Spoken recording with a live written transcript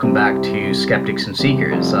welcome back to Skeptics and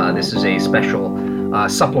Seekers. This is a special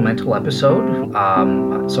supplemental episode.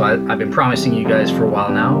 I've been promising you guys for a while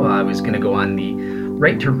now. I was going to go on the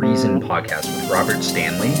Right to Reason podcast with Robert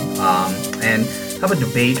Stanley and have a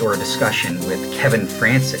debate or a discussion with Kevin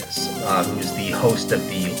Francis, who's the host of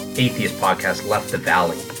the atheist podcast Left the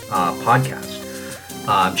Valley podcast.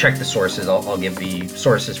 Check the sources. I'll give the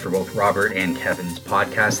sources for both Robert and Kevin's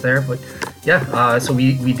podcast there. But yeah, so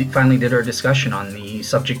we finally did our discussion on the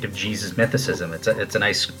subject of Jesus mythicism. It's a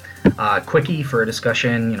nice quickie for a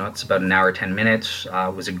discussion. You know, it's about an hour, 10 minutes.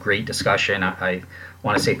 It was a great discussion. I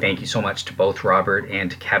want to say thank you so much to both Robert and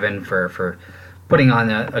to Kevin for putting on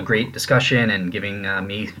a great discussion and giving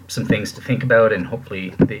me some things to think about, and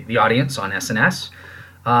hopefully the audience on SNS.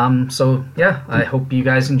 So yeah, I hope you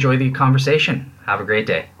guys enjoy the conversation. Have a great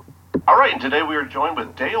day. All right, and today we are joined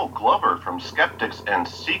with Dale Glover from Skeptics and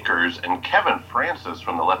Seekers and Kevin Francis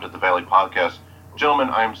from the Left at the Valley podcast. Gentlemen,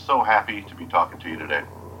 I'm so happy to be talking to you today.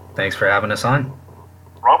 Thanks for having us on.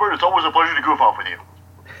 Robert, it's always a pleasure to goof off with you.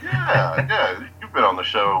 Yeah, you've been on the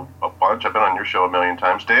show a bunch. I've been on your show a million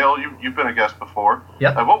times. Dale, you've been a guest before.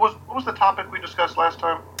 Yeah. What was the topic we discussed last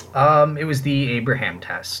time? It was the Abraham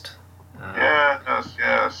test.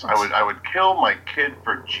 Yes. I would kill my kid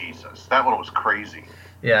for Jesus. That one was crazy.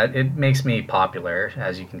 Yeah, it makes me popular,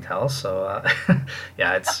 as you can tell. So,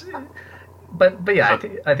 yeah, it's. But yeah,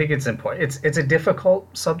 I think it's important. It's a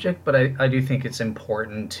difficult subject, but I do think it's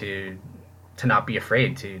important to not be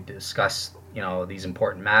afraid to discuss, you know, these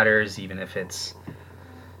important matters, even if it's,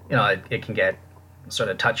 you know, it can get sort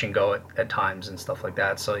of touch and go at times and stuff like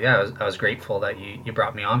that. So yeah, I was grateful that you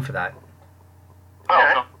brought me on for that.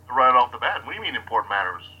 Yeah, right off the bat. What do you mean important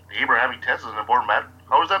matters? The Abrahamic test is an important matter.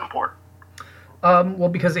 How is that important? Well,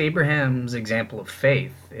 because Abraham's example of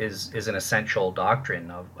faith is an essential doctrine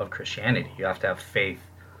of Christianity. You have to have faith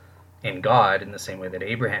in God in the same way that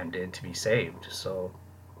Abraham did to be saved. So,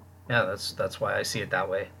 yeah, that's why I see it that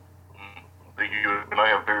way. I think you and I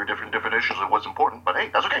have very different definitions of what's important, but hey,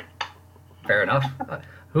 that's okay. Fair enough.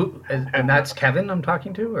 And that's Kevin I'm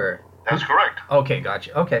talking to, or? That's correct. Okay,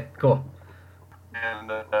 gotcha. Okay, cool. And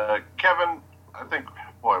Kevin, I think,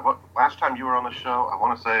 last time you were on the show, I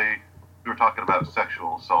want to say you were talking about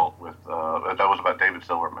sexual assault with, that was about David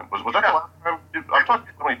Silverman. Was that the last time? I've talked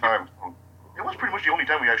to you so many times. It was pretty much the only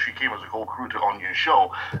time we actually came as a whole crew on your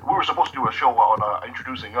show. We were supposed to do a show on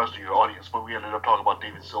introducing us to your audience, but we ended up talking about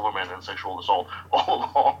David Silverman and sexual assault all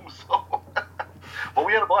along, so... But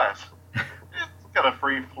we had a blast. It's got a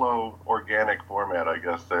free-flow, organic format, I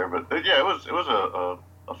guess, there. But yeah, it was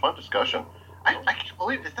a fun discussion. I can't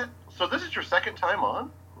believe it. So this is your second time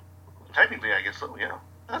on? Technically, I guess so, yeah.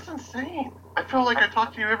 That's insane. I feel like I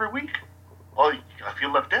talk to you every week. Well, I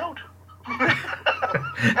feel left out.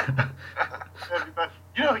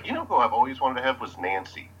 You know who I've always wanted to have was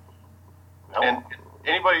Nancy. No. And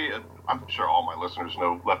anybody, I'm sure all my listeners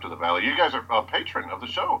know Left of the Valley. You guys are a patron of the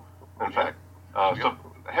show, in fact. So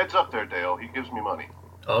heads up there, Dale. He gives me money.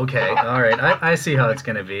 Okay, all right. I see how it's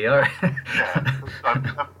going to be. All right. Yeah, I'm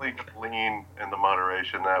definitely going to lean in the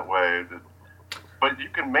moderation that way. But you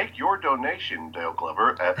can make your donation, Dale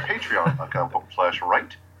Glover, at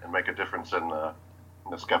patreon.com/right and make a difference in the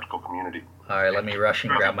skeptical community. All right, let me rush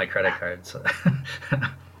and grab my credit card. So.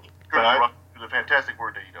 The fantastic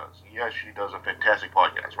work that he does. He actually does a fantastic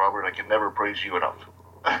podcast. Robert, I can never praise you enough.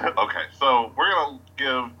 Okay, so we're going to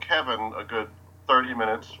give Kevin a good 30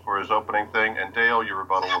 minutes for his opening thing, and Dale, your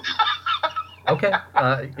rebuttal will be... Okay,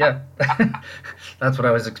 yeah. That's what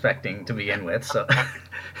I was expecting to begin with, so...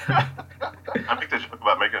 I think they should talk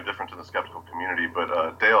about making a difference in the skeptical community,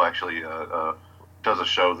 but Dale actually does a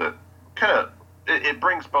show that kind of... It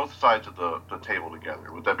brings both sides of the table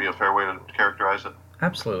together. Would that be a fair way to characterize it?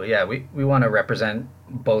 Absolutely, yeah. We want to represent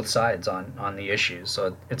both sides on the issues.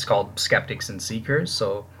 So it's called Skeptics and Seekers.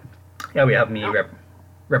 So, yeah, we have me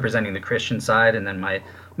representing the Christian side, and then my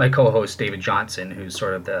co-host David Johnson, who's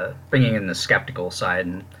sort of bringing in the skeptical side,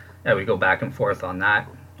 and yeah, we go back and forth on that,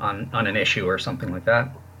 on an issue or something like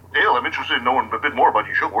that. Dale, I'm interested in knowing a bit more about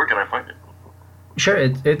your show. Where can I find it? Sure,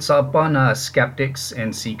 it's up on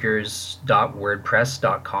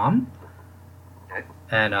skepticsandseekers.wordpress.com. Okay.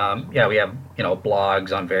 And yeah, we have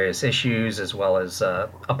blogs on various issues, as well as a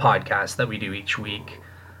podcast that we do each week.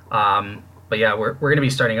 But yeah, we're going to be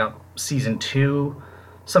starting up season 2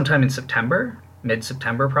 sometime in September,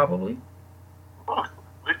 mid-September probably. Oh,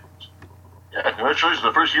 yeah, congratulations.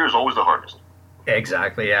 The first year is always the hardest.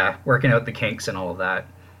 Exactly, yeah. Working out the kinks and all of that.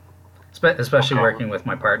 Especially working with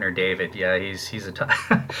my partner David. Yeah, he's a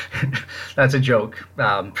that's a joke.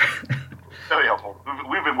 Yeah, well,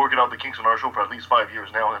 we've been working out the kinks on our show for at least 5 years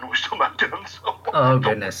now, and we're still not done. So. Oh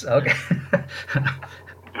goodness. Okay.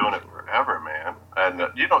 doing it forever, man. And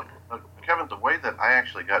Kevin, the way that I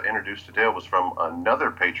actually got introduced to Dale was from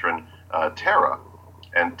another patron, Tara.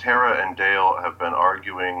 And Tara and Dale have been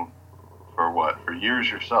arguing for years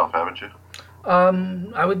yourself, haven't you?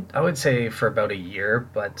 I would say for about a year,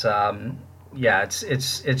 but yeah,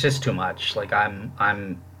 it's just too much. Like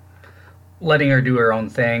I'm letting her do her own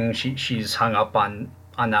thing. She's hung up on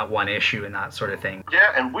that one issue and that sort of thing.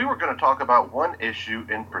 Yeah, and we were going to talk about one issue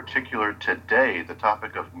in particular today, the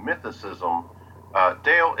topic of mythicism.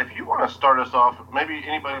 Dale, if you want to start us off, maybe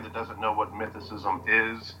anybody that doesn't know what mythicism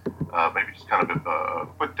is, maybe just kind of a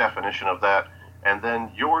quick definition of that, and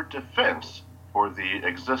then your defense for the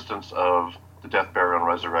existence of the death, burial, and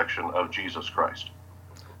resurrection of Jesus Christ.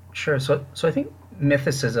 Sure. So I think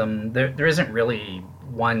mythicism, there isn't really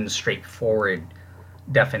one straightforward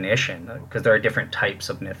definition because there are different types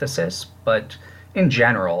of mythicists, but in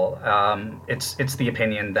general, it's the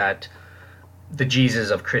opinion that the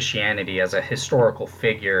Jesus of Christianity as a historical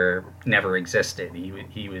figure never existed.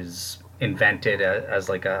 He was invented as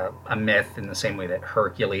like a myth in the same way that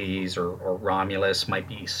Hercules or Romulus might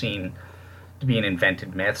be seen to be an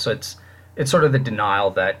invented myth. So it's sort of the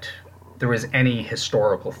denial that there was any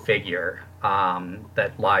historical figure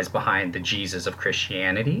that lies behind the Jesus of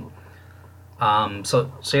Christianity. So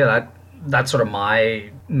yeah, that's sort of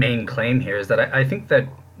my main claim here is that I think that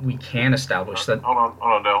we can establish that. Hold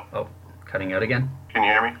on, Dale. Oh, cutting out again. Can you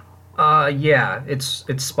hear me? Yeah, it's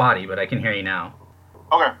spotty, but I can hear you now.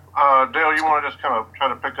 Okay, Dale, you want to just kind of try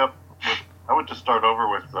to pick up with? I would just start over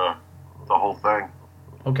with the whole thing.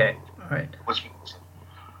 Okay, all right.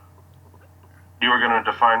 You were going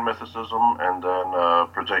to define mythicism and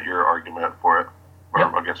then present your argument for it,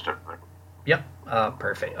 or against it. Yep.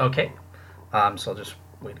 Perfect. Okay. So I'll just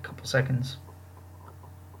wait a couple seconds.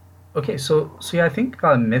 Okay, so yeah, I think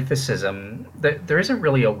mythicism, there isn't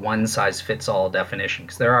really a one-size-fits-all definition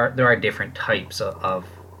because there are different types of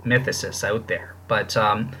mythicists out there. But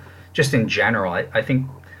just in general, I think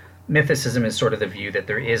mythicism is sort of the view that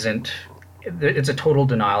it's a total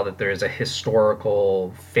denial that there is a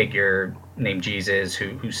historical figure named Jesus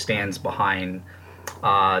who stands behind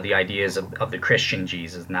the ideas of the Christian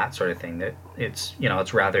Jesus and that sort of thing. That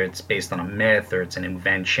it's based on a myth or it's an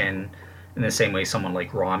invention in the same way someone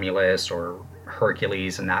like Romulus or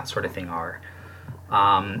Hercules and that sort of thing are.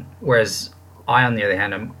 Whereas I, on the other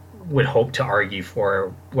hand, would hope to argue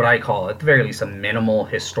for what I call, at the very least, a minimal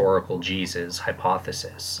historical Jesus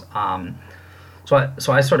hypothesis.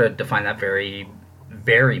 So I sort of define that very,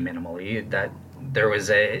 very minimally, that there was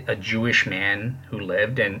a Jewish man who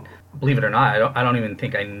lived, and believe it or not, I don't even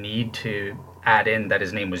think I need to add in that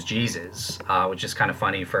his name was Jesus, which is kind of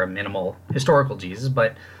funny for a minimal historical Jesus,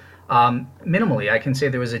 but minimally, I can say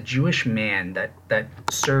there was a Jewish man that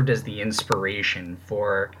served as the inspiration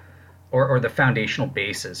for, or the foundational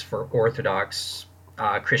basis for Orthodox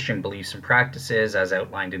Christian beliefs and practices as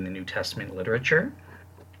outlined in the New Testament literature.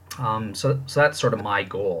 So that's sort of my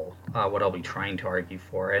goal, what I'll be trying to argue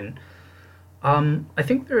for. And I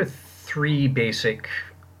think there are three basic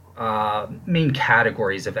main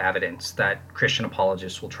categories of evidence that Christian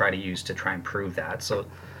apologists will try to use to try and prove that. So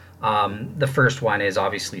the first one is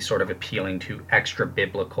obviously sort of appealing to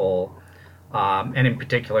extra-biblical, and in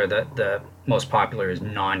particular, the most popular is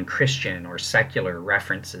non-Christian or secular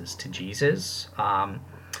references to Jesus.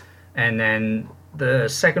 And then the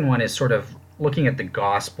second one is sort of looking at the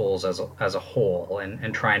Gospels as a whole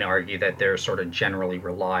and trying to argue that they're sort of generally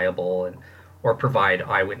reliable or provide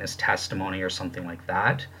eyewitness testimony or something like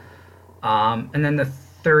that. And then the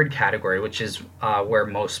third category, which is where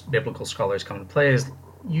most biblical scholars come into play, is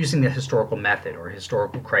using the historical method or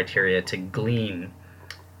historical criteria to glean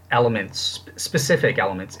elements, specific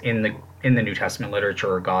elements in the New Testament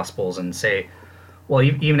literature or Gospels, and say, well,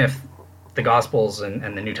 even if the Gospels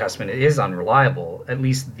and the New Testament is unreliable, at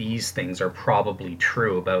least these things are probably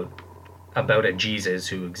true about a Jesus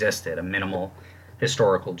who existed, a minimal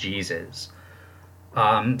historical Jesus.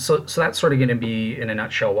 So that's sort of going to be, in a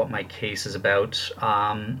nutshell, what my case is about.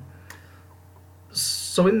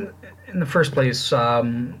 So in the first place,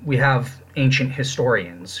 we have ancient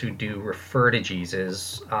historians who do refer to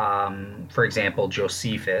Jesus. For example,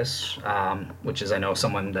 Josephus, which is, I know,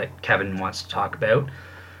 someone that Kevin wants to talk about.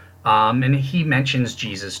 And he mentions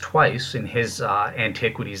Jesus twice in his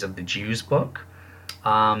Antiquities of the Jews book.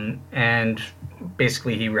 And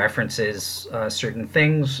basically he references certain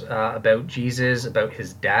things about Jesus, about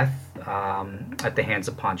his death at the hands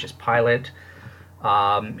of Pontius Pilate.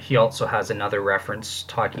 He also has another reference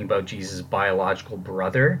talking about Jesus' biological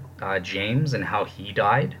brother, James, and how he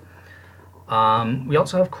died. We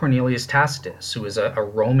also have Cornelius Tacitus, who is a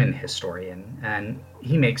Roman historian, and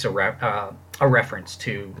he makes a reference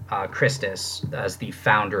to Christus as the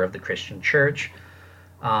founder of the Christian Church,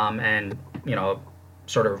 and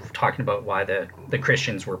sort of talking about why the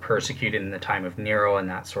Christians were persecuted in the time of Nero and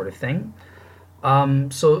that sort of thing.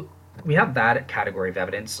 So we have that at category of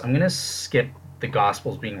evidence. I'm going to skip the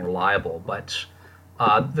Gospels being reliable, but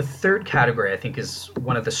the third category I think is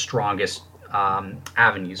one of the strongest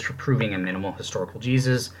avenues for proving a minimal historical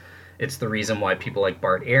Jesus. It's the reason why people like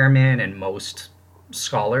Bart Ehrman and most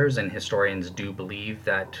scholars and historians do believe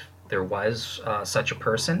that there was such a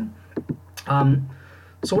person.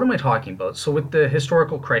 So what am I talking about? So with the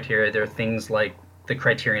historical criteria, there are things like the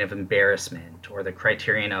criterion of embarrassment or the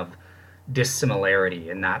criterion of dissimilarity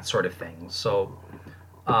and that sort of thing. So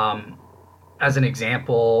as an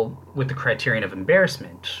example, with the criterion of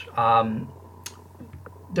embarrassment,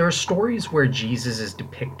 there are stories where Jesus is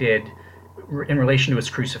depicted in relation to his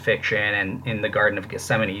crucifixion, and in the Garden of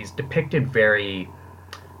Gethsemane, he's depicted very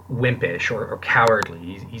wimpish or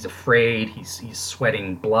cowardly. He's afraid, he's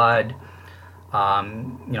sweating blood,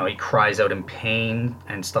 he cries out in pain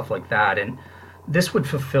and stuff like that. And this would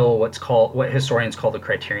fulfill what historians call the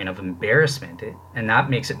criterion of embarrassment, and that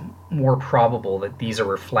makes it more probable that these are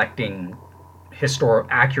reflecting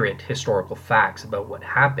accurate historical facts about what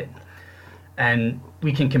happened. And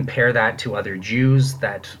we can compare that to other Jews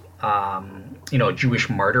that, Jewish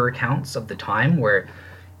martyr accounts of the time where,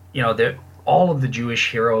 all of the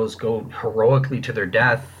Jewish heroes go heroically to their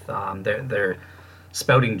death. They're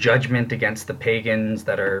spouting judgment against the pagans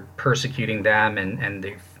that are persecuting them, and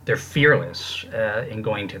they're fearless in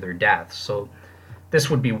going to their death. So this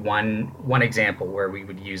would be one example where we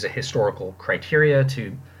would use a historical criteria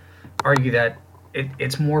to argue that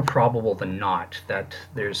it's more probable than not that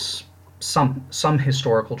there's some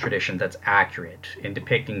historical tradition that's accurate in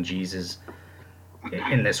depicting Jesus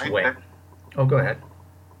in this way. Oh, go ahead.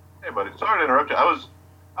 Hey, buddy. Sorry to interrupt you. I was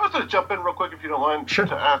going to jump in real quick, if you don't mind. Sure.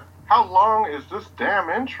 To ask, how long is this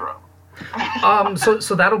damn intro?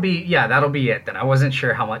 So that'll be it then. I wasn't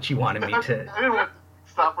sure how much you wanted me to. I didn't want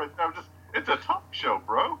to stop right there. It's a talk show,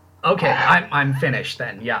 bro. Okay, I'm finished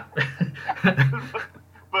then. Yeah.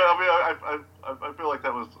 But I mean, I feel like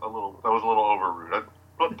that was a little over rude.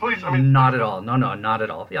 But please, I mean. Not at all. No, not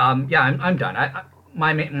at all. I'm done.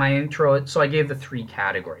 My intro. So I gave the 3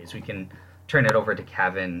 categories. We can turn it over to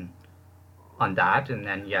Kevin on that, and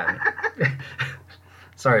then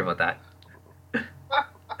Sorry about that.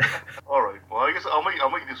 All right. Well, I guess I'll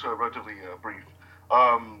make this relatively brief.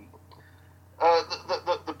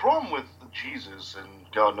 The problem with Jesus, and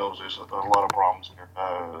God knows there's a lot of problems here,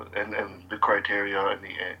 and the criteria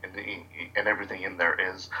and everything in there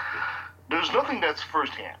is there's nothing that's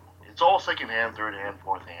firsthand. It's all secondhand, third-hand,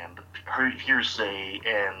 fourth-hand, hearsay,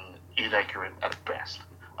 and inaccurate at best.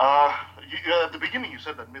 At the beginning, you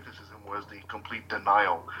said that mythicism was the complete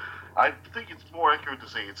denial. I think it's more accurate to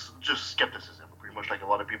say it's just skepticism. Pretty much like a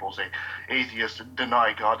lot of people say, atheists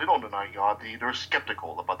deny God. They don't deny God. They're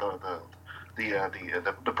skeptical about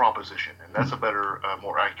the proposition, and that's a better,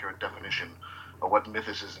 more accurate definition of what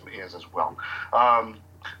mythicism is as well.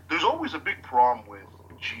 There's always a big problem with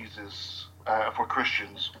Jesus for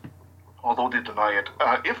Christians, although they deny it.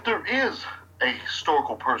 If there is a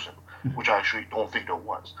historical person, which I actually don't think there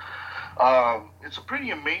was, it's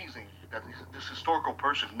pretty amazing that this historical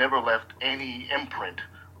person never left any imprint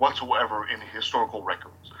whatsoever in historical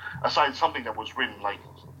records, aside something that was written like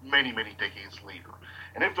many, many decades later.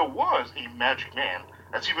 And if there was a magic man,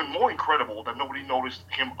 that's even more incredible that nobody noticed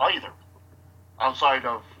him either, outside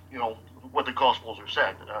of, what the Gospels are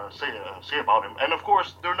say about him. And of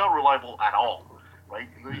course, they're not reliable at all, right?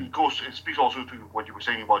 It speaks also to what you were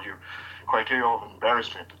saying about your criteria of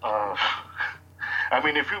embarrassment. I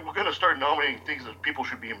mean, if we're going to start nominating things that people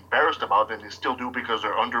should be embarrassed about, and they still do because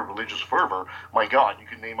they're under religious fervor, my God, you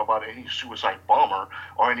can name about any suicide bomber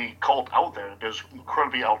or any cult out there that does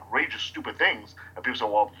incredibly outrageous, stupid things. And people say,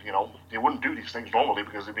 well, they wouldn't do these things normally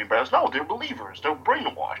because they'd be embarrassed. No, they're believers. They're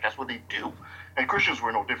brainwashed. That's what they do. And Christians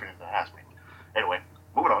were no different in that aspect. Anyway,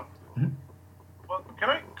 moving on. Mm-hmm. Well, can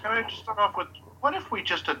I just start off with, what if we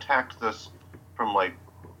just attacked this from like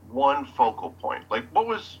one focal point? Like,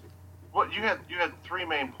 what you had 3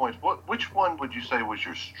 main points. Which one would you say was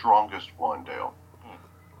your strongest one, Dale?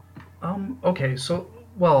 Okay, so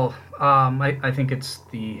I think it's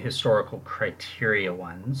the historical criteria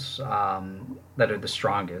ones that are the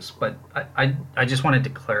strongest. But I just wanted to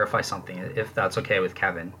clarify something, if that's okay with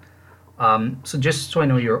Kevin. So just so I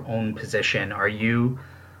know your own position, are you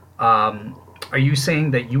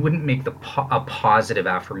saying that you wouldn't make a positive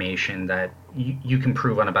affirmation that you can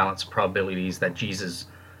prove on a balance of probabilities that Jesus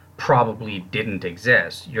probably didn't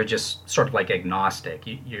exist. You're just sort of like agnostic.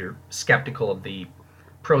 You're skeptical of the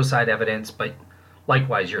pro side evidence, but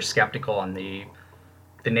likewise, you're skeptical on the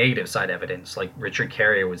negative side evidence. Like Richard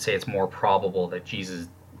Carrier would say, it's more probable that Jesus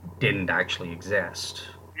didn't actually exist.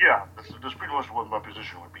 Yeah, that's pretty much what my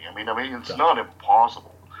position would be. I mean, it's not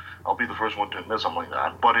impossible. I'll be the first one to admit something like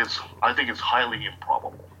that, but I think it's highly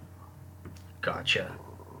improbable. Gotcha.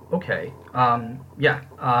 Okay. Yeah.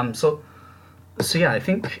 So yeah, I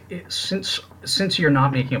think since you're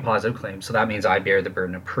not making a positive claim, so that means I bear the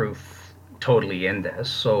burden of proof totally in this.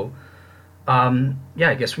 So yeah,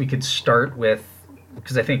 I guess we could start with,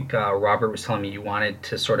 because I think Robert was telling me you wanted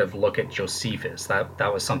to sort of look at Josephus.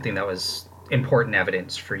 That was something that was important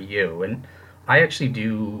evidence for you, and I actually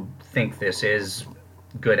do think this is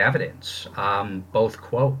good evidence. Both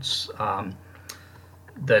quotes.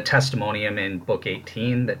 The testimonium in Book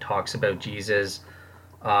 18 that talks about Jesus,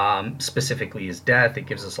 specifically his death, it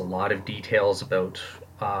gives us a lot of details about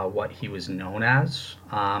what he was known as.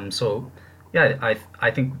 So yeah,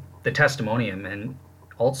 I think the testimonium and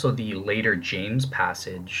also the later James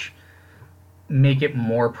passage make it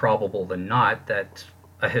more probable than not that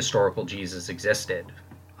a historical Jesus existed.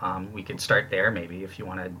 We could start there maybe if you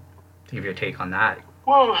want to give your take on that.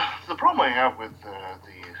 Well, the problem I have with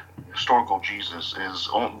the historical Jesus is,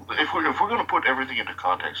 if we're going to put everything into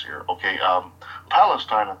context here, okay,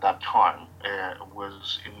 Palestine at that time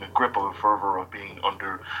was in the grip of a fervor of being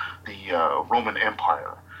under the Roman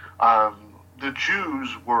Empire. The Jews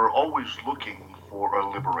were always looking for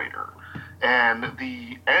a liberator, and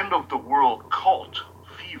the end of the world cult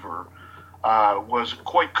fever was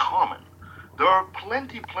quite common. There are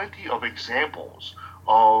plenty of examples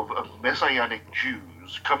of Messianic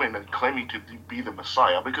Jews coming and claiming to be the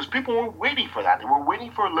Messiah because people were waiting for that. They were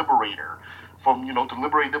waiting for a liberator to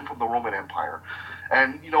liberate them from the Roman Empire.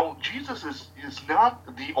 And, Jesus is not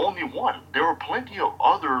the only one. There are plenty of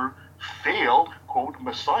other failed, quote,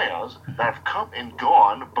 messiahs that have come and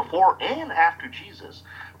gone before and after Jesus.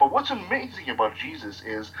 But what's amazing about Jesus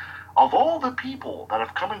is, of all the people that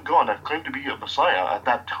have come and gone that claim to be a messiah at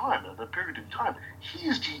that time, at that period in time, he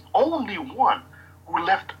is the only one who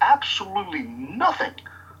left absolutely nothing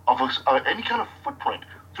of any kind of footprint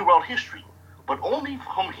throughout history, but only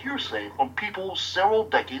from hearsay from people several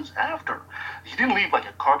decades after. He didn't leave like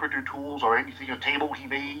a carpenter tools or anything, a table he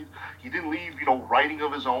made. He didn't leave, writing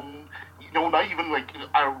of his own. Not even like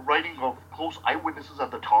writing of close eyewitnesses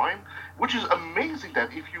at the time, which is amazing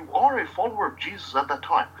that if you are a follower of Jesus at that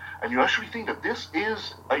time, and you actually think that this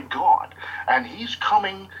is a God, and he's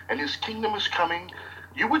coming, and his kingdom is coming,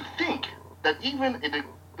 you would think that even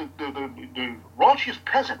the raunchiest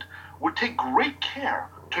peasant would take great care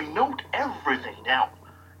to note everything down.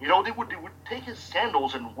 They would take his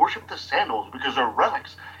sandals and worship the sandals because they're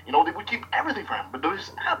relics. They would keep everything for him, but there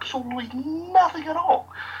is absolutely nothing at all.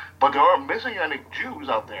 But there are Messianic Jews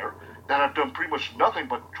out there that have done pretty much nothing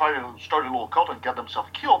but try to start a little cult and get themselves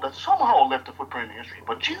killed that somehow left a footprint in history.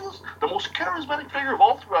 But Jesus, the most charismatic figure of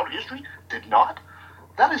all throughout history, did not.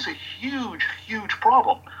 That is a huge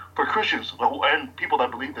problem for Christians and people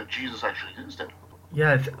that believe that Jesus actually existed.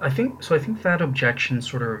 Yeah, I think that objection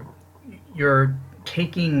sort of, you're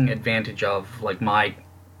taking advantage of like my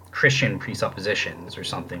Christian presuppositions or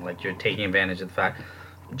something. Like you're taking advantage of the fact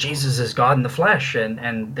Jesus is God in the flesh,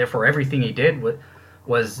 and therefore everything he did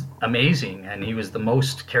was amazing, and he was the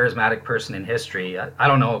most charismatic person in history. I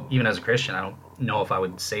don't know, even as a Christian, I don't know if I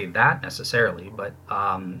would say that necessarily, but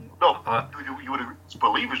you would agree,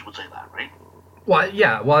 believers would say that, right? Well,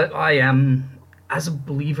 yeah, I am as a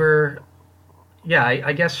believer. Yeah,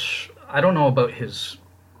 I guess I don't know about his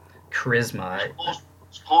charisma.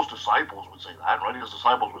 Suppose disciples would say that, right? His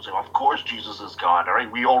disciples would say, "Of course, Jesus is God, all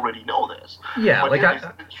right? We already know this." Yeah, but like I'm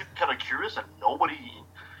kind of curious that nobody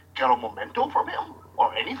got a memento from him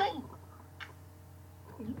or anything.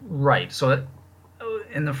 Right. So,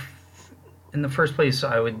 in the first place,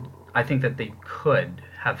 I think that they could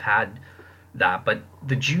have had that, but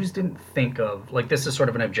the Jews didn't think of, like, this is sort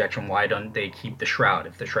of an objection. Why don't they keep the shroud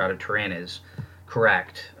if the Shroud of Turin is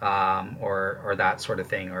correct, or that sort of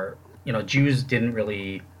thing, or Jews didn't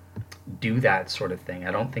really do that sort of thing.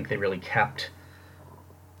 I don't think they really kept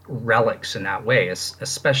relics in that way,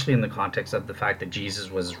 especially in the context of the fact that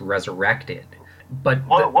Jesus was resurrected. But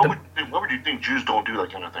what would you think Jews don't do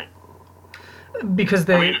that kind of thing? Because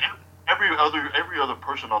they, every other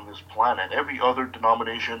person on this planet, every other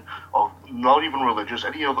denomination of not even religious,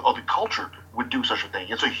 any other culture would do such a thing.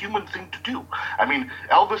 It's a human thing to do. I mean,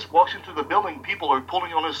 Elvis walks into the building, people are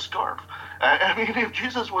pulling on his scarf. I mean, if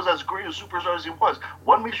Jesus was as great a superstar as he was,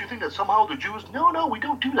 what makes you think that somehow the Jews, no, we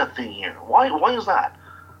don't do that thing here? Why is that?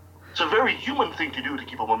 It's a very human thing to do to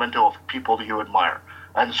keep a memento of people that you admire.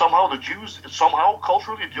 And somehow the Jews,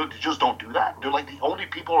 culturally, they just don't do that. They're like the only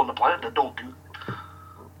people on the planet that don't do that.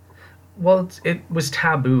 Well, it was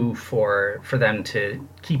taboo for them to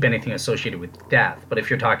keep anything associated with death. But if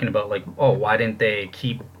you're talking about like, oh, why didn't they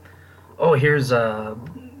keep? Oh, here's a,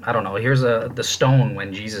 I don't know, here's the stone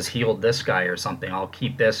when Jesus healed this guy or something. I'll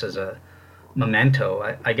keep this as a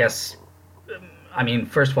memento. I guess. I mean,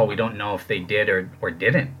 first of all, we don't know if they did or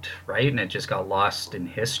didn't, right? And it just got lost in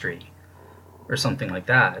history or something like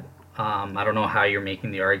that. I don't know how you're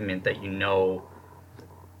making the argument that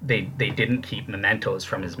they didn't keep mementos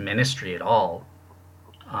from his ministry at all.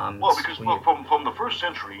 Well, because from the first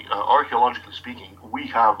century, archaeologically speaking, we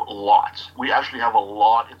have lots. We actually have a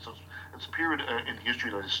lot. It's a period in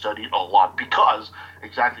history that is studied a lot because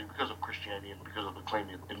of Christianity and because of the claim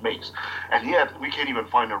it makes. And yet, we can't even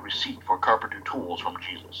find a receipt for carpentry tools from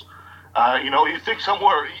Jesus. You think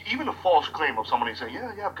somewhere, even a false claim of somebody saying,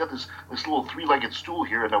 yeah, I've got this little three-legged stool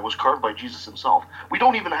here and that was carved by Jesus himself. We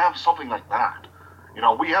don't even have something like that.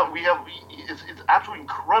 It's absolutely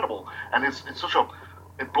incredible, and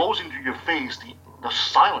it blows into your face the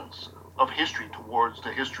silence of history towards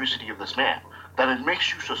the historicity of this man, that it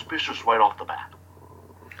makes you suspicious right off the bat.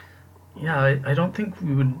 Yeah, I don't think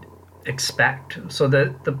we would expect. So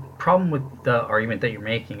the problem with the argument that you're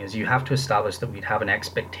making is you have to establish that we'd have an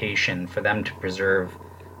expectation for them to preserve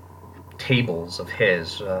tables of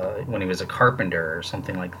his when he was a carpenter or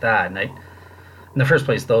something like that. And in the first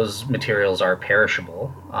place, those materials are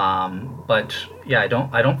perishable. But yeah,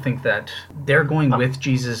 I don't think that they're going with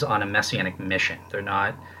Jesus on a messianic mission. They're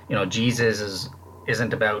not. Jesus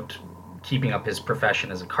isn't about keeping up his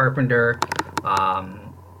profession as a carpenter.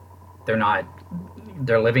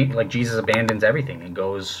 They're living like Jesus abandons everything and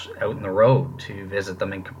goes out in the road to visit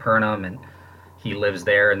them in Capernaum, and he lives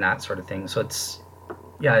there and that sort of thing. So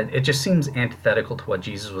it just seems antithetical to what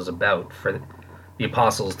Jesus was about, for the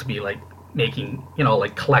apostles to be like making,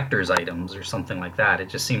 like collector's items or something like that. It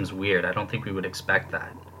just seems weird. I don't think we would expect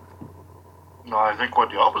that. No, I think quite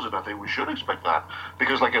the opposite. I think we should expect that.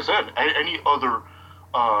 Because, like I said, any other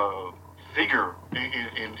figure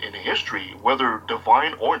in history, whether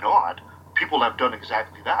divine or not, people have done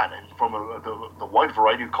exactly that. And from the wide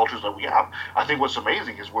variety of cultures that we have, I think what's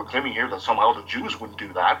amazing is we're claiming here that somehow the Jews wouldn't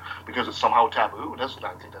do that because it's somehow taboo. I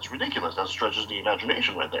think that's ridiculous. That stretches the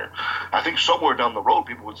imagination right there. I think somewhere down the road,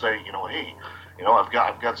 people would say, hey, I've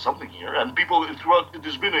got something here. And people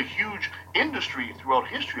there's been a huge industry throughout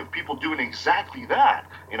history of people doing exactly that.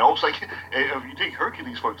 It's like, if you take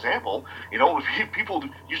Hercules, for example, people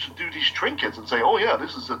used to do these trinkets and say, oh yeah,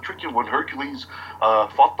 this is a trinket when Hercules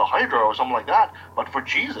fought the Hydra or something like that. But for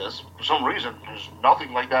Jesus, for some reason, there's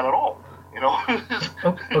nothing like that at all.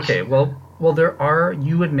 Okay, well,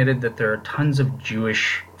 you admitted that there are tons of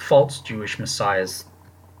false Jewish messiahs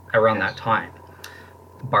around that time.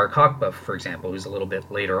 Bar Kokhba, for example, who's a little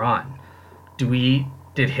bit later on.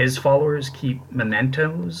 Did his followers keep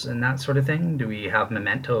mementos and that sort of thing? Do we have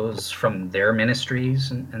mementos from their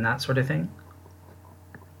ministries and that sort of thing?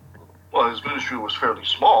 Well, his ministry was fairly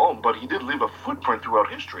small, but he did leave a footprint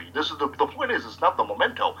throughout history. This is the point is, it's not the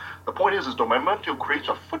memento. The point is the memento creates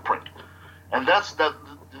a footprint. And that's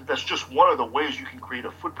just one of the ways you can create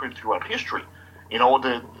a footprint throughout history.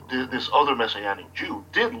 This other Messianic Jew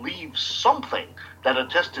did leave something that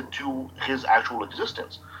attested to his actual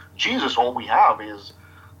existence. Jesus, all we have is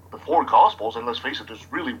the four Gospels, and let's face it, there's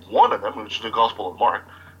really one of them, which is the Gospel of Mark,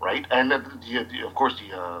 right? And then, of course,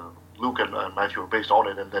 Luke and Matthew are based on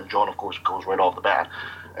it, and then John, of course, goes right off the bat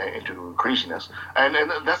into craziness. And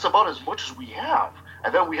that's about as much as we have.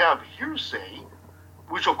 And then we have hearsay,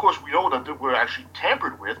 which, of course, we know that were actually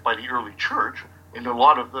tampered with by the early church. In a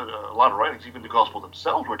lot of writings, even the Gospel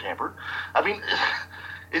themselves were tampered. I mean,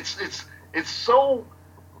 it's so.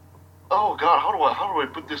 Oh God, how do I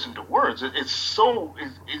put this into words? It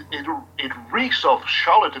reeks of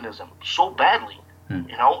charlatanism so badly,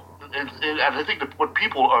 And I think that what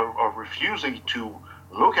people are refusing to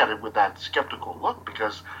look at it with that skeptical look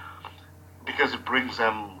because it brings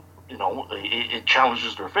them, it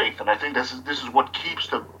challenges their faith, and I think this is what keeps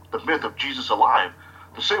the myth of Jesus alive.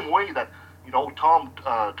 The same way that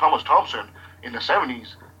Thomas Thompson in the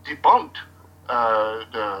 70s debunked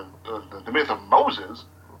the myth of Moses,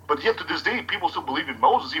 but yet to this day people still believe in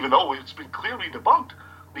Moses, even though it's been clearly debunked,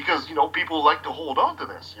 because people like to hold on to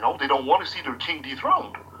this. They don't want to see their king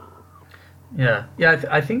dethroned. Yeah.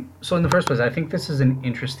 I think so. In the first place, I think this is an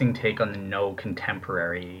interesting take on the no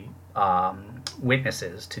contemporary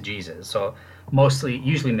witnesses to Jesus. So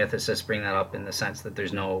usually mythicists bring that up in the sense that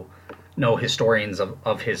there's no no historians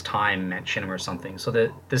of his time mention him or something. So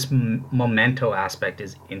that this memento aspect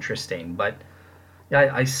is interesting, but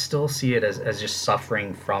yeah, I still see it as just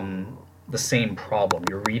suffering from the same problem.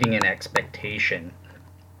 You're reading an expectation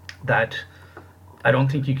that I don't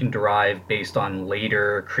think you can derive based on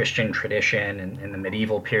later Christian tradition in the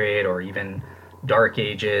medieval period or even Dark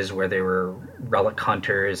Ages where they were relic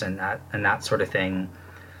hunters and that sort of thing.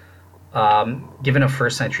 Given a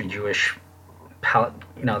first century Jewish palette,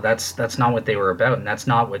 that's not what they were about, and that's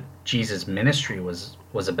not what Jesus' ministry was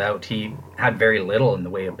about. He had very little in the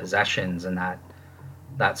way of possessions and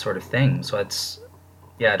that sort of thing. So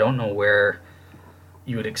I don't know where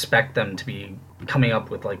you would expect them to be coming up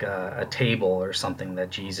with like a table or something that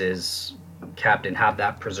Jesus kept and have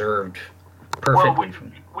that preserved perfectly.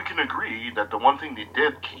 Well, we can agree that the one thing they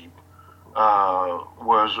did keep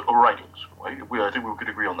was writings, right? I think we could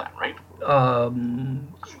agree on that, right?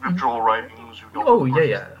 Scriptural writings.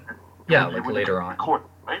 Yeah, like later on. Record,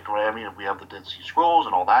 right? I mean, we have the Dead Sea Scrolls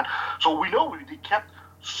and all that, so we know they kept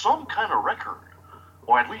some kind of record,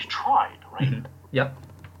 or at least tried, right? Mm-hmm. Yep.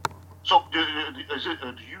 So, do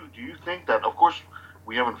you think that, of course,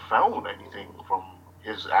 we haven't found anything from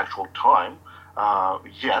his actual time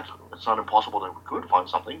yet? It's not impossible that we could find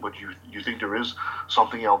something, but you think there is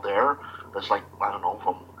something out there that's like, I don't know,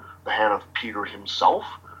 from the hand of Peter himself,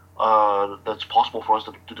 that's possible for us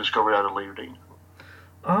to discover at a later date?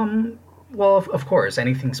 Well, of course,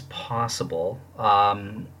 anything's possible.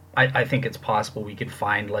 I think it's possible we could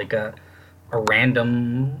find like a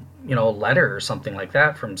random letter or something like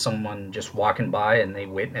that from someone just walking by and they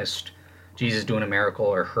witnessed Jesus doing a miracle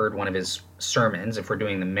or heard one of his sermons, if we're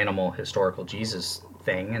doing the minimal historical Jesus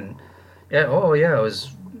thing. And I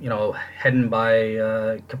was heading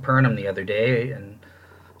by Capernaum the other day and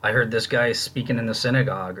I heard this guy speaking in the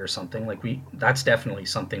synagogue or something. Like that's definitely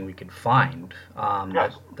something we could find.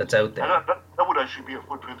 Yes. That's out there. And that would actually be a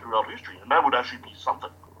footprint throughout history, and that would actually be something.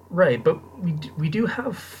 Right, but we do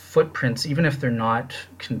have footprints, even if they're not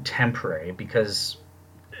contemporary, because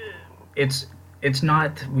it's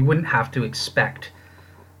not. We wouldn't have to expect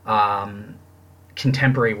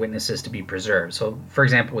contemporary witnesses to be preserved. So, for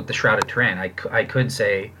example, with the Shroud of Turin, I could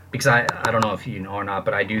say, because I don't know if you know or not,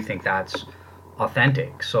 but I do think that's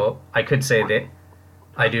authentic. So I could say that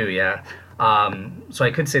I do, yeah. So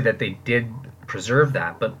I could say that they did preserve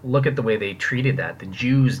that, but look at the way they treated that. The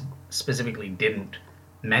Jews specifically didn't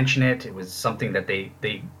mention it. It was something that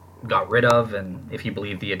they got rid of, and if you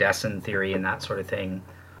believe the Edessan theory and that sort of thing,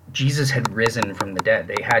 Jesus had risen from the dead.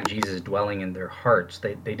 They had Jesus dwelling in their hearts.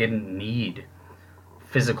 They didn't need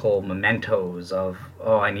physical mementos of,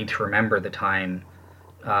 I need to remember the time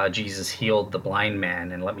Jesus healed the blind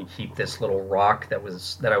man, and let me keep this little rock that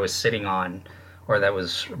I was sitting on, or that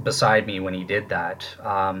was beside me when he did that.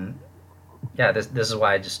 This is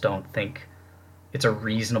why I just don't think it's a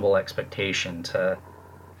reasonable expectation to.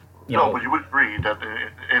 No, but you would agree that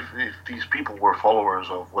if these people were followers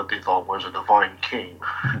of what they thought was a divine king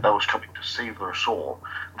that was coming to save their soul,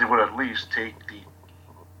 they would at least take the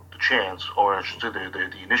chance, or I should say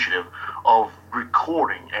the initiative, of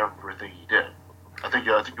recording everything he did. I think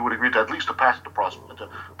you would agree that at least to pass the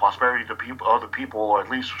prosperity to other people, or at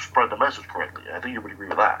least spread the message correctly. I think you would agree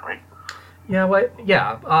with that, right?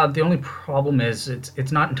 Yeah, the only problem is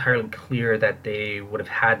it's not entirely clear that they would have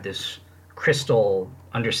had this crystal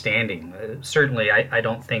understanding. Certainly, I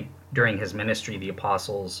don't think during his ministry the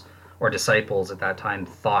apostles or disciples at that time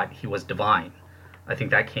thought he was divine. I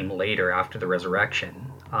think that came later after the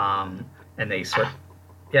resurrection, and they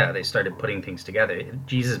started putting things together.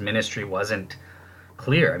 Jesus' ministry wasn't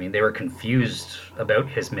clear. I mean, they were confused about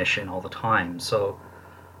his mission all the time. So,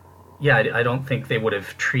 yeah, I don't think they would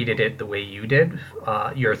have treated it the way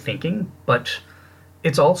you're thinking, but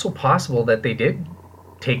it's also possible that they did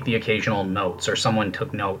take the occasional notes, or someone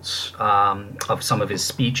took notes of some of his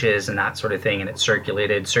speeches and that sort of thing, and it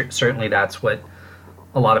circulated. Certainly that's what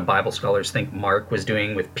a lot of Bible scholars think Mark was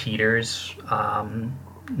doing with Peter's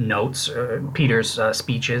notes, Peter's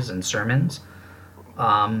speeches and sermons.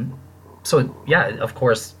 So, yeah, of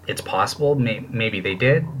course, it's possible. Maybe they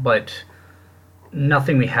did, but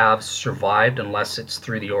nothing we have survived unless it's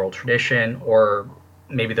through the oral tradition, or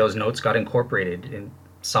maybe those notes got incorporated in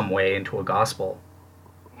some way into a gospel.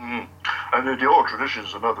 And the oral tradition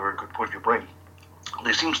is another good point you bring.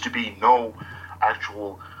 There seems to be no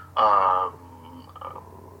actual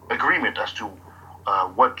agreement as to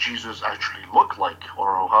what Jesus actually looked like,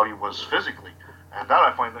 or how he was physically. And that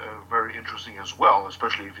I find very interesting as well,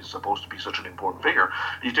 especially if he's supposed to be such an important figure.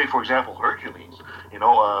 You take, for example, Hercules.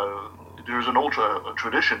 There's an old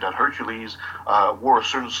tradition that Hercules wore a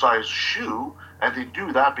certain size shoe, and they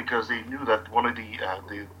do that because they knew that one of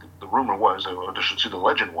the the rumor was, or I should say the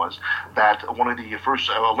legend was, that one of the first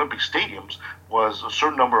Olympic stadiums was a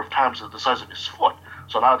certain number of times the size of his foot.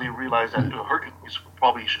 So now they realize that Hercules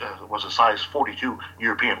probably was a size 42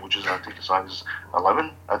 European, which is I think a size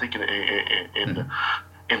 11. I think in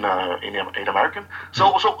American.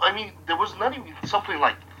 So I mean, there was not even something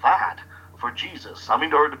like that for Jesus. I mean,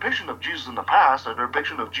 there are depictions of Jesus in the past, and there are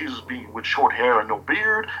depictions of Jesus being with short hair and no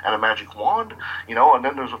beard and a magic wand, and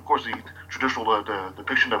then there's of course the traditional the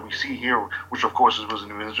depiction that we see here, which of course was an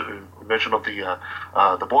invention of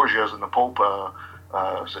the Borgias and the Pope,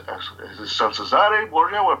 his son Cesare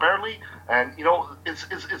Borgia apparently, and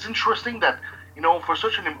it's interesting that for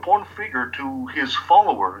such an important figure to his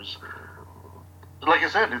followers, like I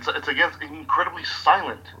said, it's against incredibly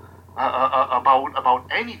silent about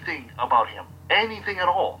anything about him, anything at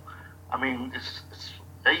all. I mean, it's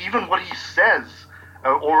even what he says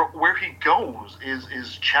or where he goes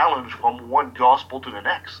is challenged from one gospel to the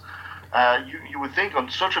next. You would think on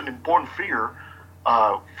such an important figure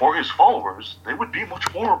for his followers, they would be much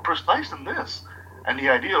more precise than this. And the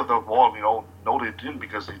idea of the wall, no, they didn't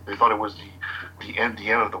because they thought it was the end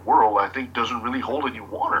of the world, I think doesn't really hold any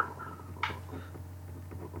water.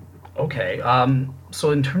 Okay,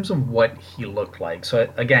 so in terms of what he looked like, so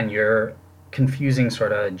again, you're confusing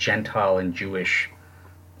sort of Gentile and Jewish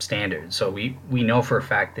standards. So we know for a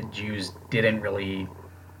fact that Jews didn't really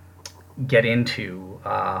get into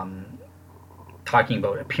talking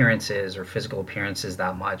about appearances or physical appearances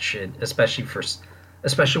that much, especially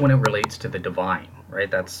when it relates to the divine, right?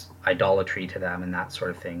 That's idolatry to them and that sort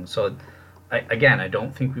of thing. So I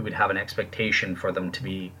don't think we would have an expectation for them to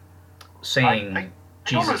be saying... I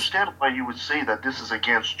don't understand why you would say that this is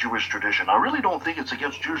against Jewish tradition. I really don't think it's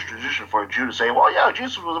against Jewish tradition for a Jew to say, well, yeah,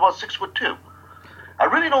 Jesus was about 6'2". I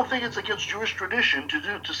really don't think it's against Jewish tradition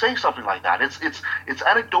to say something like that. It's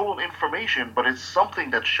anecdotal information, but it's something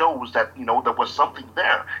that shows that there was something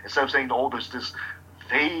there. Instead of saying, oh, there's this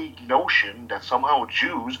vague notion that somehow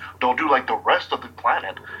Jews don't do like the rest of the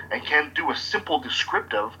planet and can't do a simple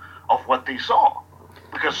descriptive of what they saw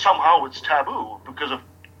because somehow it's taboo because of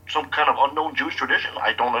some kind of unknown Jewish tradition.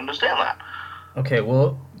 I don't understand that. Okay,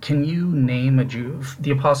 well, can you name a Jew?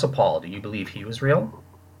 The Apostle Paul, do you believe he was real?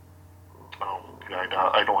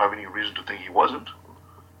 I don't have any reason to think he wasn't.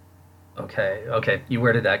 Okay, you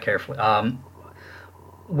worded that carefully.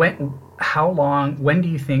 When do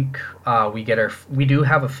you think we do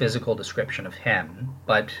have a physical description of him,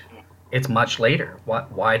 but it's much later.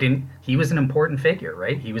 Why didn't, he was an important figure,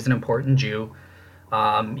 right? He was an important Jew.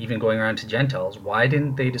 Even going around to Gentiles, why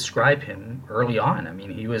didn't they describe him early on? I mean,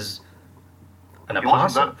 he was an apostle. He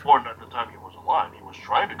wasn't that important at the time he was alive. He was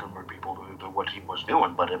trying to convert people to what he was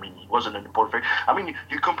doing, but I mean, he wasn't an important figure. I mean,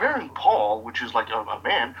 you're comparing Paul, which is like a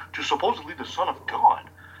man, to supposedly the Son of God.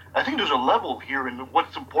 I think there's a level here in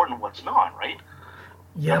what's important and what's not, right?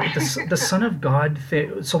 Yeah, but the Son of God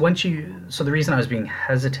thing. So the reason I was being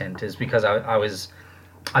hesitant is because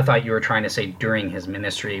I thought you were trying to say during his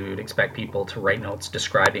ministry we would expect people to write notes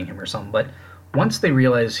describing him or something. But once they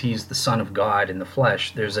realize he's the Son of God in the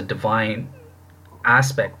flesh, there's a divine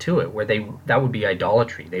aspect to it where that would be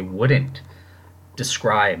idolatry. They wouldn't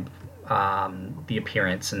describe the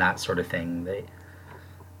appearance and that sort of thing.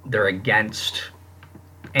 They're against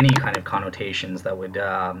any kind of connotations that would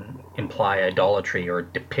imply idolatry or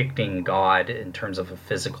depicting God in terms of a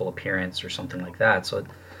physical appearance or something like that. So.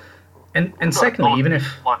 And secondly, even if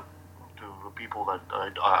to people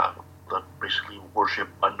that basically worship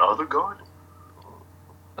another god.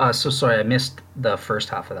 So sorry, I missed the first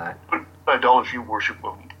half of that. Would idolatry worship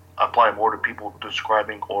apply more to people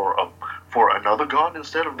describing or for another god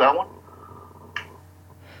instead of that one?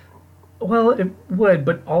 Well, it would,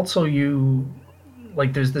 but also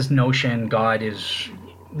there's this notion God is.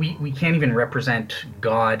 We can't even represent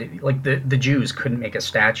God. Like the Jews couldn't make a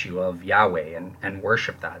statue of Yahweh and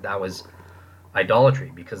worship that. That was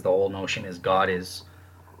idolatry because the whole notion is God is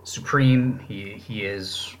supreme. He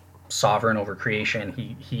is sovereign over creation.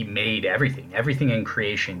 He made everything. Everything in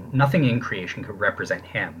creation. Nothing in creation could represent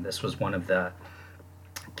him. This was one of the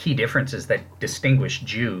key differences that distinguished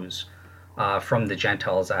Jews from the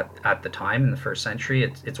Gentiles at the time in the first century.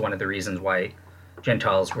 It's one of the reasons why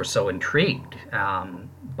Gentiles were so intrigued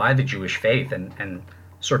by the Jewish faith and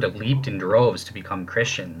sort of leaped in droves to become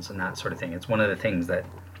Christians and that sort of thing. It's one of the things that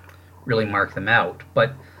really mark them out.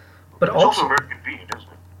 But it's also very convenient, isn't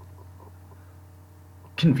it?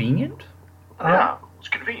 Convenient? Yeah, it's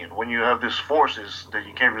convenient. When you have these forces that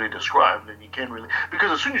you can't really describe, then you can't really...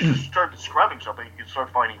 Because as soon as you start describing something, you can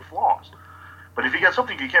start finding flaws. But if you got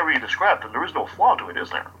something you can't really describe, then there is no flaw to it,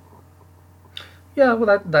 is there? Yeah,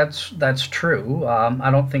 well, that's true.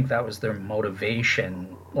 I don't think that was their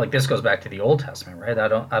motivation like this goes back to the Old Testament, right? I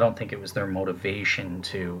don't think it was their motivation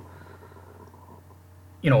to,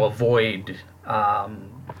 avoid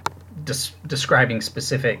describing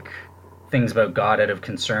specific things about God out of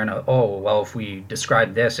concern of, oh, well, if we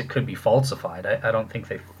describe this, it could be falsified. I don't think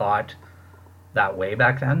they thought that way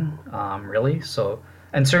back then, really. So,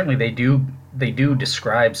 and certainly they do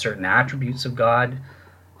describe certain attributes of God,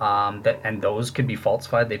 and those could be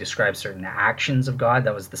falsified. They describe certain actions of God.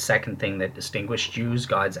 That was the second thing that distinguished Jews,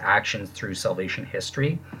 God's actions through salvation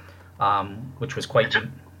history, which was quite.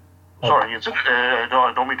 Sorry, I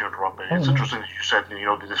don't mean to interrupt, but it's interesting that you said, they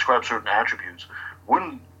describe certain attributes.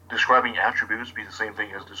 Wouldn't describing attributes be the same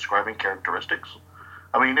thing as describing characteristics?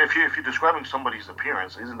 I mean, if you're describing somebody's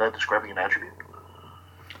appearance, isn't that describing an attribute?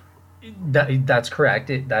 That's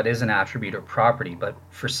correct. That is an attribute or property, but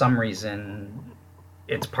for some reason,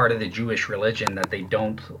 it's part of the Jewish religion that they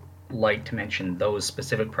don't like to mention those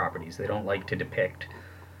specific properties. They don't like to depict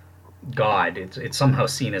God. It's somehow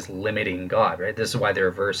seen as limiting God, right? This is why there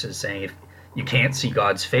are verses saying if you can't see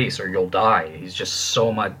God's face or you'll die. He's just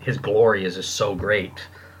so much. His glory is just so great.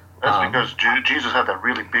 That's because Jesus had that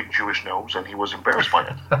really big Jewish nose, and he was embarrassed by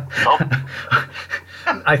it. So?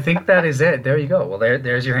 I think that is it. There you go. Well,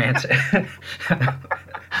 there's your answer.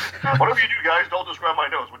 Whatever you do, guys, don't describe my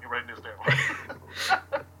nose when you're writing this down.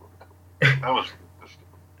 That was.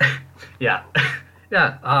 Yeah,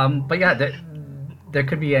 yeah. But yeah, there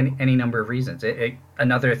could be any number of reasons.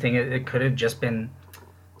 Another thing, it could have just been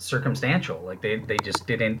circumstantial. Like they just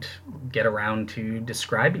didn't get around to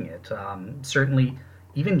describing it. Certainly,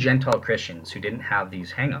 even Gentile Christians who didn't have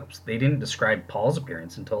these hang-ups, they didn't describe Paul's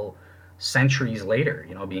appearance until centuries later,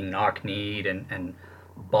 being knock-kneed and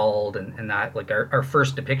bald and that. Like our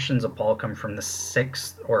first depictions of Paul come from the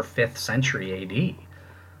 6th or 5th century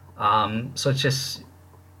AD. So it's just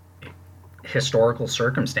historical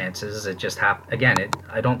circumstances. It just happened. Again,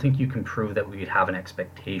 I don't think you can prove that we'd have an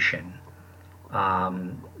expectation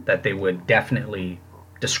that they would definitely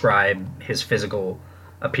describe his physical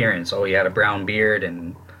appearance. Oh, he had a brown beard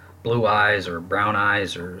and blue eyes or brown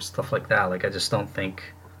eyes or stuff like that. Like, I just don't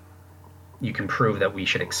think you can prove that we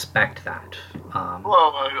should expect that.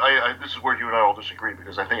 Well, this is where you and I all disagree,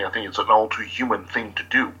 because I think it's an all too human thing to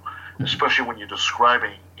do, especially when you're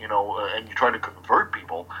describing, and you try to convert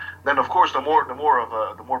people. Then, of course, the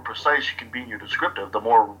more precise you can be in your descriptive, the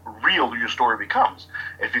more real your story becomes.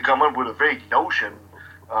 If you come up with a vague notion,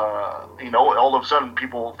 all of a sudden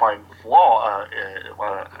people find flaw.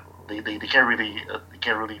 They can't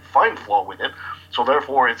really find flaw with it. So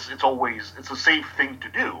therefore, it's a safe thing to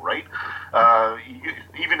do, right?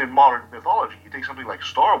 Even in modern mythology, you take something like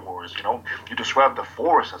Star Wars. You describe the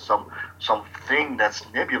Force as something that's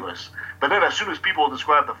nebulous. But then, as soon as people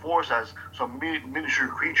describe the Force as some miniature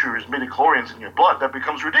creatures, midichlorians in your blood, that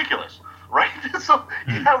becomes ridiculous, right? So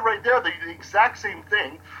you have right there the exact same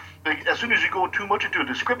thing. As soon as you go too much into a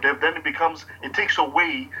descriptive, then it takes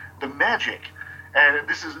away the magic. And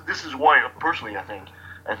this is why, personally, I think,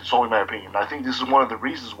 and it's only my opinion, I think this is one of the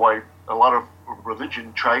reasons why a lot of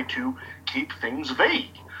religion try to keep things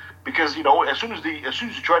vague. Because, as soon as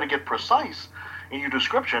you try to get precise in your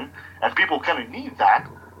description, and people kind of need that,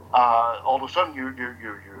 all of a sudden your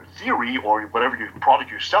theory or whatever your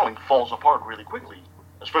product you're selling falls apart really quickly,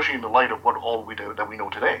 especially in the light of that we know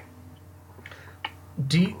today.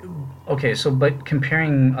 But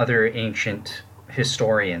comparing other ancient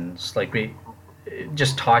historians, like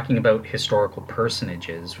just talking about historical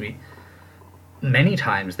personages, many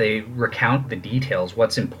times they recount the details,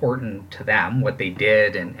 what's important to them, what they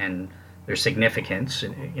did, and their significance.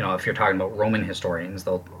 If you're talking about Roman historians,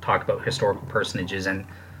 they'll talk about historical personages and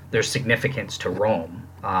their significance to Rome,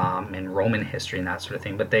 and Roman history and that sort of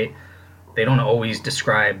thing. But they don't always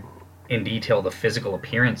describe in detail the physical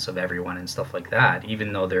appearance of everyone and stuff like that,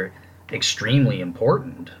 even though they're extremely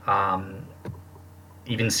important.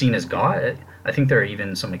 Even seen as God. I think there are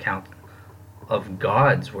even some account of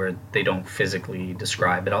gods where they don't physically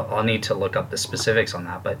describe it. I'll need to look up the specifics on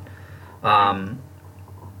that, but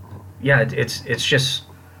it's just.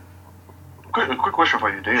 A quick question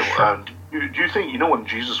for you, Dale. Sure. Do you think when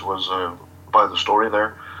Jesus was, by the story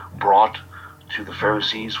there, brought to the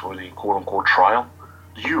Pharisees for the quote-unquote trial?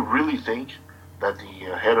 Do you really think that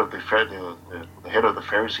the head of the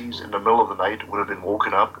Pharisees in the middle of the night would have been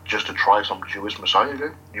woken up just to try some Jewish Messiah there?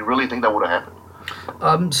 Do you really think that would have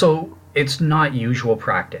happened? So it's not usual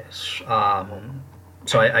practice.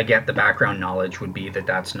 So I get the background knowledge would be that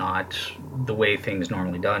that's not the way things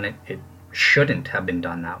normally done. It shouldn't have been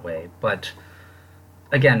done that way. But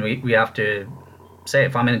again, we have to say,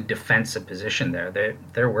 if I'm in a defensive position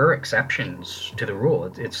there were exceptions to the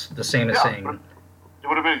rule. It's the same as saying. There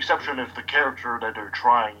would have been an exception if the character that they're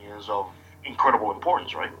trying is of incredible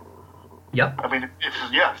importance, right? Yep. I mean, if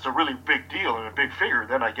it's a really big deal and a big figure,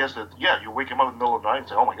 then I guess that you wake him up in the middle of the night and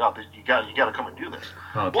say, "Oh my God, you got to come and do this."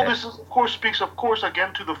 Okay. Well, this speaks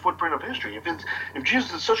again to the footprint of history. If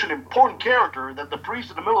Jesus is such an important character that the priest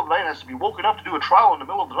in the middle of the night has to be woken up to do a trial in the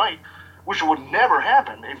middle of the night, which would never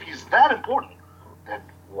happen, if he's that important, then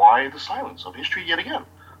why the silence of history yet again?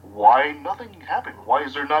 Why nothing happened? Why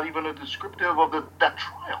is there not even a descriptive of that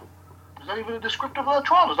trial? There's not even a descriptive of that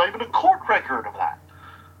trial. There's not even a court record of that.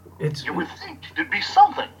 You would think there'd be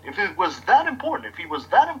something if it was that important, if he was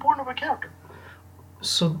that important of a character.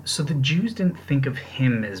 So the Jews didn't think of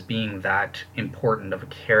him as being that important of a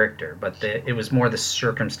character, but it was more the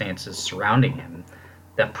circumstances surrounding him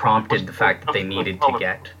that prompted the fact that they needed to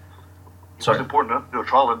get... It was important to do a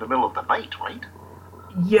trial in the middle of the night, right?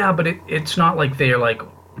 Yeah, but it's not like they're like,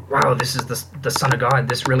 wow, this is the Son of God,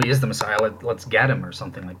 this really is the Messiah, let's get him, or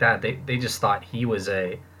something like that. They just thought he was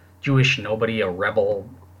a Jewish nobody, a rebel...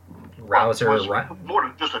 rouser, more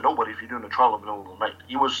than just a nobody if you're doing a trial in the middle of the night.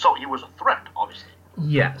 He was a threat, obviously.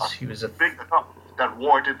 Yes, he was a big enough that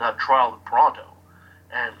warranted that trial in Toronto,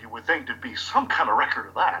 and you would think there'd be some kind of record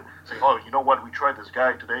of that. Say, oh, you know what? We tried this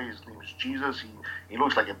guy today. His name is Jesus. He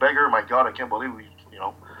looks like a beggar. My God, I can't believe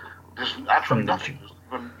there's actually nothing. There's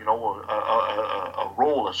even a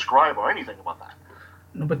role, a scribe, or anything about that.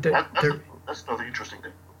 No, but that's another interesting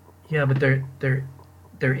thing. Yeah, but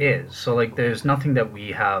there is. So like, there's nothing that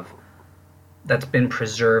we have that's been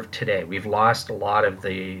preserved today. We've lost a lot of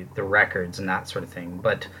the records and that sort of thing,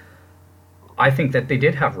 but I think that they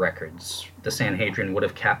did have records. The Sanhedrin would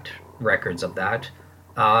have kept records of that.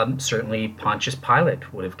 Certainly Pontius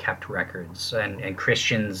Pilate would have kept records, and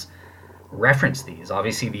Christians reference these.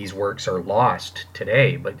 Obviously these works are lost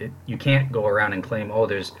today, but you can't go around and claim, oh,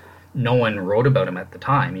 there's no one wrote about them at the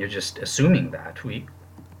time. You're just assuming that.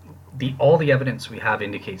 All the evidence we have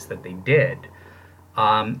indicates that they did.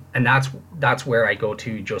 And that's where I go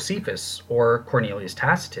to Josephus or Cornelius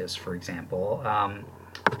Tacitus, for example.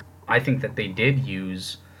 I think that they did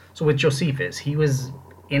use... So with Josephus, he was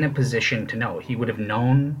in a position to know. He would have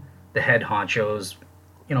known the head honchos,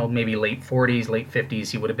 maybe late 40s, late 50s.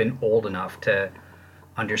 He would have been old enough to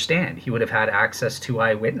understand. He would have had access to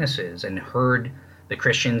eyewitnesses and heard the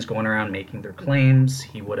Christians going around making their claims.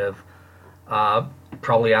 He would have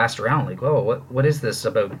probably asked around, like, oh, what is this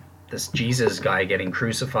about this Jesus guy getting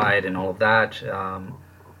crucified and all of that?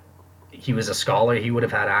 He was a scholar. He would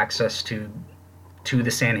have had access to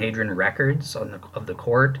the Sanhedrin records of the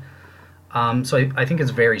court. So I think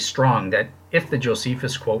it's very strong that if the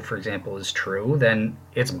Josephus quote, for example, is true, then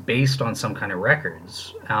it's based on some kind of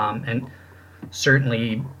records. And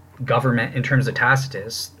certainly government, in terms of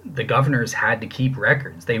Tacitus, the governors had to keep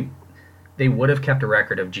records. They would have kept a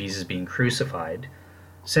record of Jesus being crucified,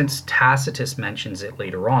 since Tacitus mentions it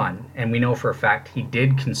later on, and we know for a fact he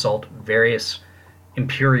did consult various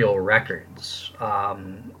imperial records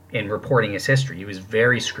in reporting his history. He was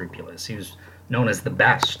very scrupulous. He was known as the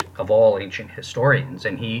best of all ancient historians,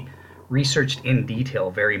 and he researched in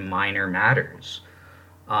detail very minor matters.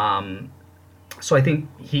 So I think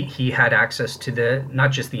he had access to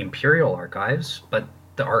not just the imperial archives, but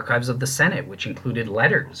the archives of the Senate, which included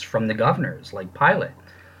letters from the governors like Pilate.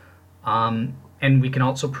 And we can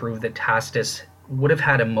also prove that Tacitus would have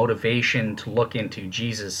had a motivation to look into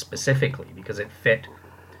Jesus specifically because it fit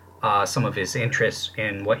some of his interests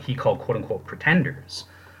in what he called quote-unquote pretenders.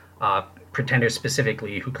 Pretenders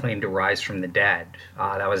specifically who claimed to rise from the dead.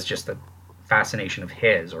 That was just a fascination of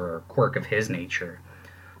his, or a quirk of his nature.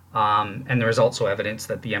 And there was also evidence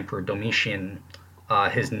that the Emperor Domitian,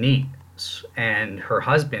 his niece, and her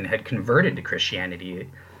husband had converted to Christianity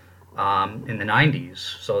in the 90s.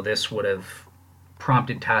 So this would have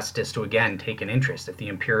prompted Tacitus to again take an interest if the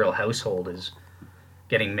imperial household is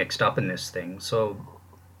getting mixed up in this thing. So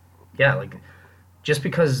yeah, like, just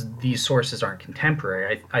because these sources aren't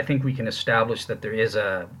contemporary, I think we can establish that there is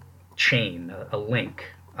a chain, a link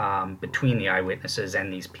between the eyewitnesses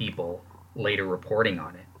and these people later reporting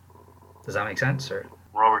on it. Does that make sense? Or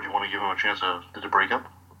Robert, do you want to give him a chance to break up?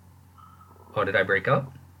 Oh, did I break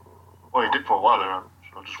up? Well, you did for a while there.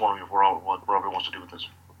 I'm just wondering what Robert wants to do with this.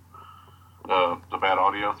 The bad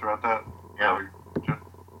audio throughout that? Yeah.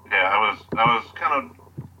 Yeah, I was kind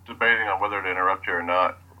of debating on whether to interrupt you or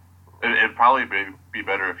not. It'd probably be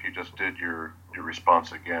better if you just did your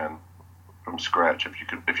response again from scratch,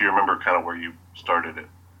 if you remember kind of where you started it.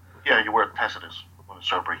 Yeah, you were at Tacitus when it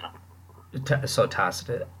started breaking up. So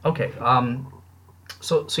Tacitus. Okay.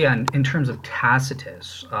 So yeah, in terms of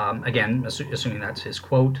Tacitus, again, assuming that's his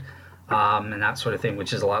quote, and that sort of thing,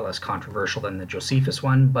 which is a lot less controversial than the Josephus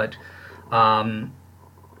one, but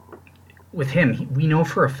with him, we know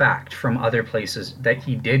for a fact from other places that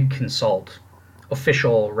he did consult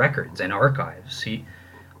official records and archives. He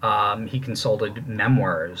consulted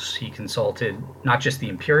memoirs. He consulted not just the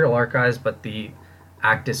imperial archives, but the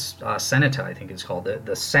Actus Senata, I think it's called,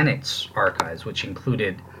 the Senate's archives, which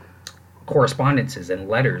included correspondences and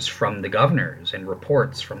letters from the governors and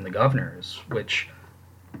reports from the governors, which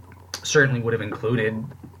certainly would have included,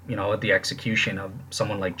 the execution of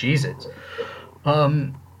someone like Jesus.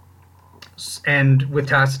 And with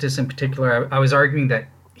Tacitus in particular, I was arguing that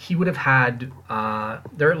he would have had,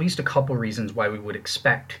 there are at least a couple reasons why we would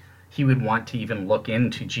expect he would want to even look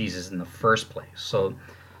into Jesus in the first place. So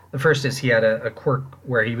the first is he had a quirk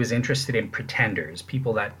where he was interested in pretenders,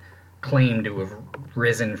 people that claimed to have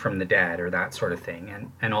risen from the dead or that sort of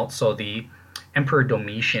thing. And also the Emperor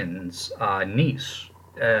Domitian's niece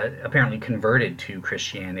apparently converted to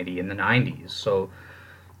Christianity in the 90s. So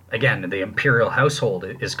again, the imperial household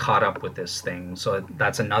is caught up with this thing. So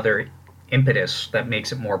that's another impetus that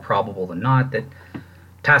makes it more probable than not that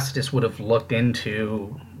Tacitus would have looked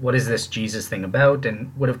into what is this Jesus thing about,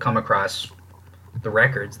 and would have come across the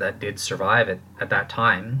records that did survive at that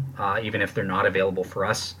time, even if they're not available for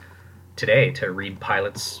us today to read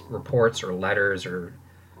Pilate's reports or letters or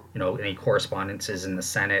any correspondences in the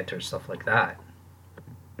Senate or stuff like that.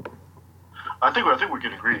 I think we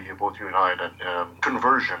can agree, both you and I, that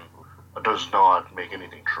conversion does not make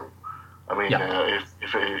anything true. I mean,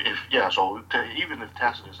 even if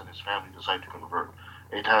Tacitus and his family decide to convert,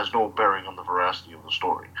 it has no bearing on the veracity of the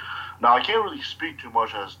story. Now, I can't really speak too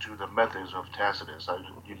much as to the methods of Tacitus.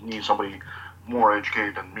 You need somebody more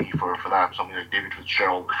educated than me for that, somebody like David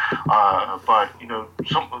Fitzgerald. But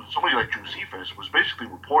somebody like Josephus was basically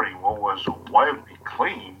reporting what was widely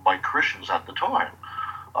claimed by Christians at the time.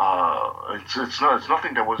 It's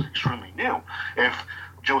nothing that was extremely new. If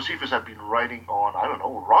Josephus had been writing on, I don't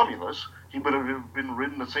know, Romulus, he would have been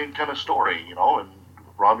written the same kind of story, and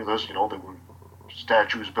Romulus, there were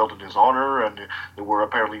statues built in his honor, and there were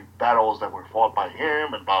apparently battles that were fought by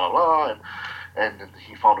him, and blah, blah, blah, and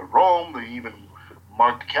he founded Rome. They even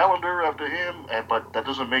marked the calendar after him, but that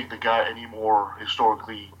doesn't make the guy any more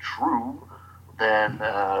historically true than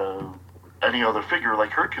any other figure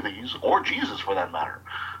like Hercules, or Jesus for that matter.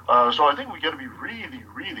 So I think we got to be really,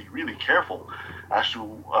 really, really careful as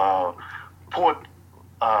to put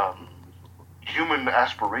human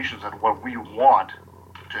aspirations and what we want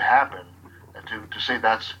to happen, and to say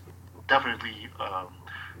that's definitely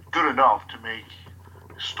good enough to make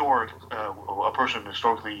a person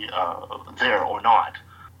historically there or not.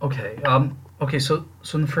 Okay. So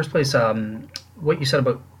in the first place, what you said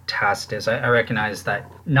about Tacitus, I recognize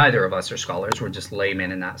that neither of us are scholars. We're just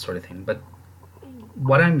laymen and that sort of thing. But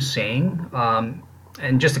what I'm saying,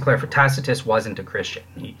 and just to clarify, Tacitus wasn't a Christian.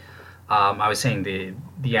 I was saying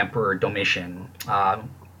the Emperor Domitian,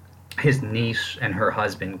 his niece and her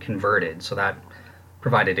husband converted, so that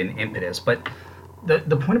provided an impetus. But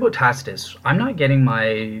the point about Tacitus, I'm not getting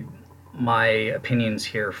my opinions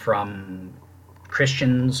here from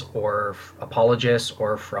Christians or apologists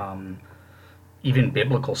or from even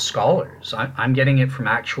biblical scholars. I'm getting it from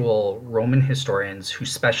actual Roman historians who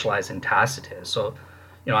specialize in Tacitus. So,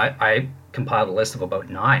 I compiled a list of about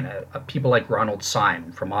 9. People like Ronald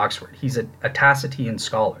Syme from Oxford. He's a Tacitian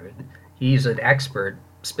scholar. He's an expert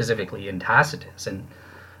specifically in Tacitus. And,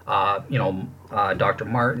 Dr.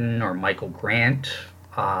 Martin or Michael Grant,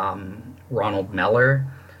 Ronald Meller.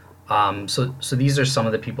 So these are some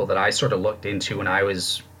of the people that I sort of looked into when I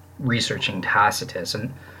was researching Tacitus.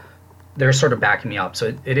 And they're sort of backing me up.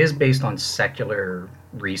 So it is based on secular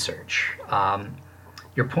research.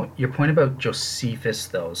 Your point about Josephus,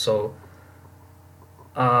 though. So,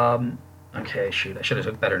 okay, shoot, I should have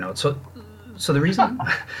took better notes. So the reason,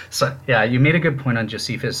 you made a good point on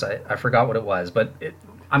Josephus. I forgot what it was, but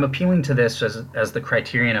I'm appealing to this as the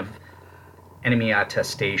criterion of enemy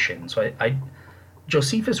attestation. So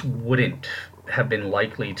Josephus wouldn't have been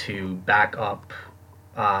likely to back up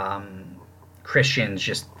Christians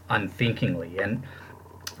just unthinkingly. And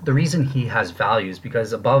the reason he has value is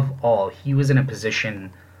because, above all, he was in a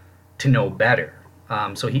position to know better.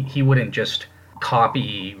 So he wouldn't just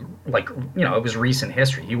copy, it was recent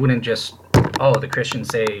history. He wouldn't just, the Christians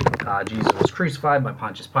say Jesus was crucified by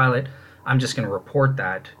Pontius Pilate, I'm just going to report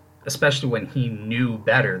that, especially when he knew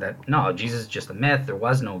better that, no, Jesus is just a myth, there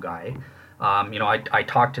was no guy. I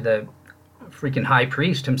talked to the freaking high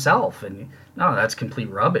priest himself, and no, that's complete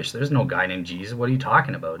rubbish. There's no guy named Jesus. What are you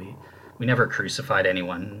talking about? We never crucified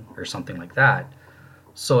anyone or something like that.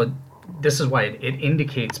 So this is why it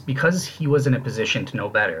indicates, because he was in a position to know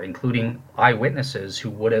better, including eyewitnesses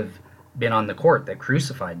who would have been on the court that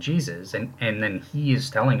crucified Jesus, and then he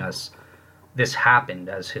is telling us this happened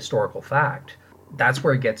as historical fact, that's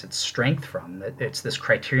where it gets its strength from. That it's this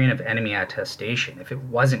criterion of enemy attestation. If it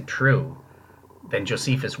wasn't true, then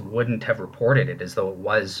Josephus wouldn't have reported it as though it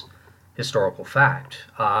was historical fact.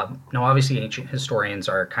 Now, obviously, ancient historians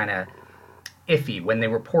are kind of iffy when they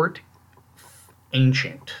report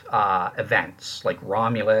ancient events like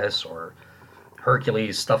Romulus or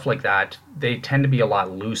Hercules, stuff like that. They tend to be a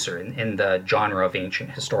lot looser in the genre of ancient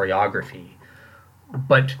historiography,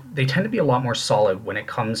 but they tend to be a lot more solid when it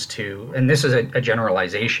comes to, and this is a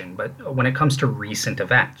generalization, but when it comes to recent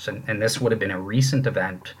events, and this would have been a recent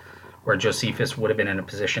event where Josephus would have been in a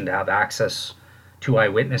position to have access to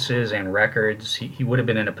eyewitnesses and records. He would have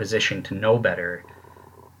been in a position to know better,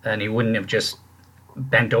 and he wouldn't have just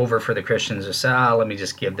bent over for the Christians to say, let me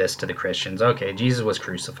just give this to the Christians. Okay, Jesus was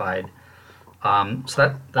crucified.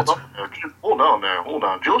 So that's... Hold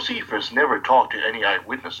on. Josephus never talked to any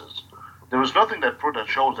eyewitnesses. There was nothing that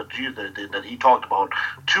shows that he talked about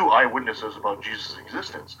two eyewitnesses about Jesus'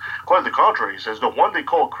 existence. Quite the contrary, he says the one they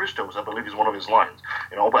call Christos, I believe is one of his lines.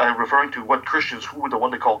 But referring to what Christians, who were the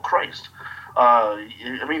one they call Christ.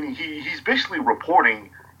 He's basically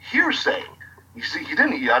reporting hearsay. You see,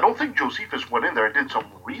 I don't think Josephus went in there and did some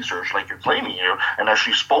research like you're claiming here, and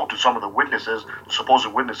actually spoke to some of the supposed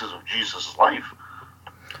witnesses of Jesus' life.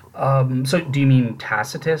 So do you mean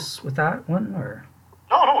Tacitus with that one, or?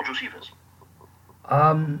 No, Josephus.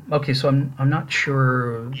 Okay, so I'm not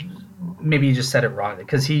sure. Maybe you just said it wrong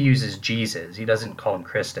because he uses Jesus. He doesn't call him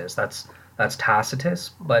Christus. That's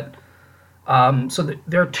Tacitus. But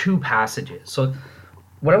there are two passages. So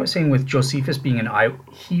what I was saying with Josephus being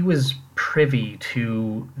he was privy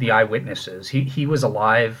to the eyewitnesses. He was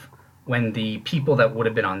alive when the people that would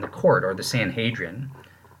have been on the court, or the Sanhedrin,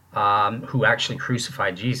 who actually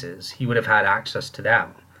crucified Jesus, he would have had access to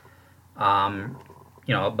them.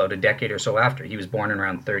 About a decade or so after. He was born in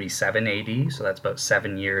around 37 AD, so that's about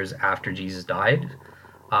 7 years after Jesus died.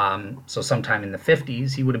 So sometime in the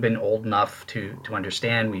 50s, he would have been old enough to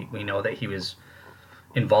understand. We know that he was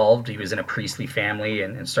involved. He was in a priestly family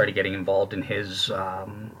and started getting involved in his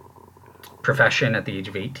profession at the age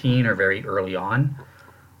of 18 or very early on.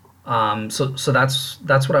 So that's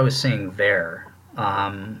what I was saying there.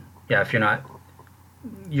 If you're not...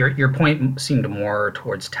 Your point seemed more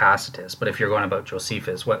towards Tacitus, but if you're going about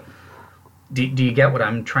Josephus, what do you get what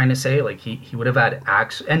I'm trying to say? Like he would have had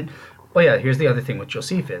access. And here's the other thing with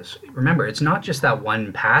Josephus. Remember, it's not just that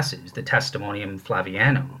one passage, the Testimonium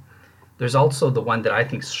Flavianum. There's also the one that I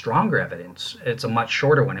think is stronger evidence. It's a much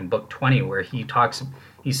shorter one in Book 20, where he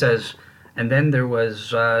says, and then there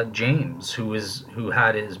was James, who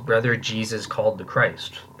had his brother Jesus called the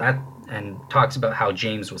Christ. And talks about how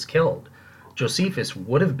James was killed. Josephus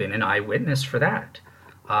would have been an eyewitness for that.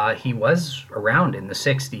 He was around in the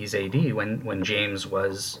 60s AD when James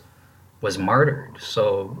was martyred.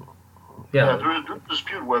 So, there's a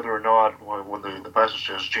dispute whether or not, when the passage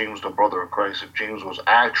says James the brother of Christ, if James was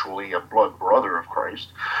actually a blood brother of Christ,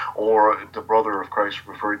 or if the brother of Christ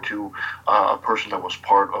referred to a person that was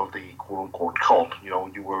part of the quote-unquote cult.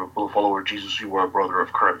 You were a follower of Jesus, you were a brother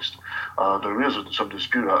of Christ. There is some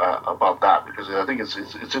dispute about that, because I think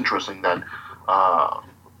it's interesting that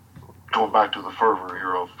going back to the fervor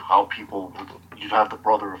here of how you'd have the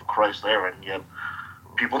brother of Christ there, and yet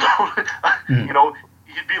people don't,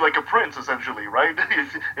 he'd be like a prince, essentially, right?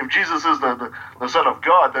 If Jesus is the Son of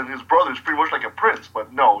God, then his brother is pretty much like a prince.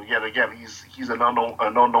 But no, yet again, he's an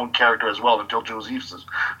unknown character as well until Josephus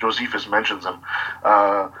mentions him.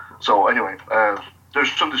 So anyway,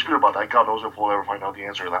 there's some dispute about that. God knows if we'll ever find out the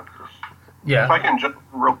answer to that. Yeah. If I can jump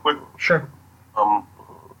real quick. Sure.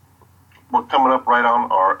 We're coming up right on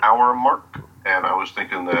our hour mark, and I was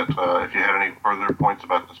thinking that if you had any further points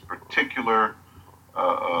about this particular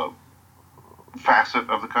facet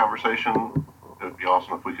of the conversation, it would be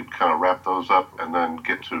awesome if we could kind of wrap those up and then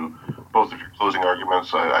get to both of your closing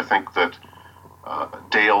arguments. I think that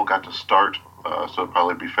Dale got to start, so it'd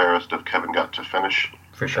probably be fairest if Kevin got to finish.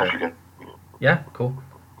 For sure. Yeah, cool.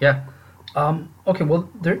 Yeah. Okay, well,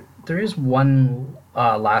 there is one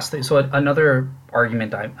last thing. So another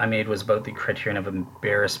argument I made was about the criterion of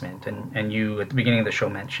embarrassment, and you at the beginning of the show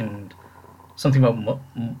mentioned something about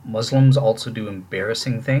Muslims also do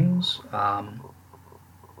embarrassing things. Well,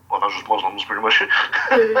 not just Muslims, pretty much.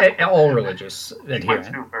 All religious adherents.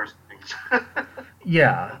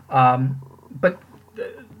 Yeah, but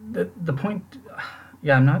the point,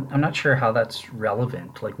 I'm not sure how that's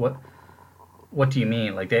relevant. Like, what do you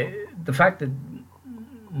mean? Like, the fact that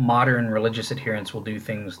modern religious adherents will do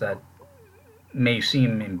things that may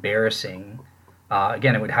seem embarrassing.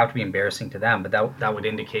 Again, it would have to be embarrassing to them, but that would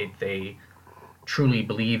indicate they truly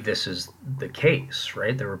believe this is the case,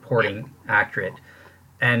 right? They're reporting accurate.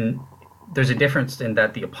 And there's a difference in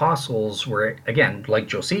that the apostles were, again, like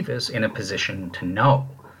Josephus, in a position to know.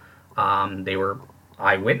 They were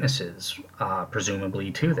eyewitnesses,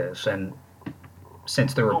 presumably, to this. And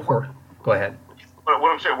since the report... Go ahead. But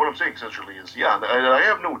what I'm saying essentially is, yeah, I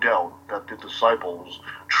have no doubt that the disciples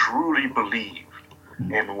truly believed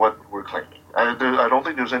in what we're claiming. I don't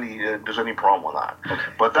think there's any problem with that. Okay.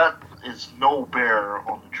 But that is no bear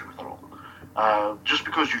on the truth at all. Just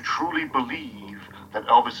because you truly believe that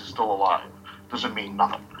Elvis is still alive doesn't mean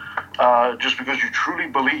nothing. Just because you truly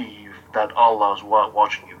believe that Allah is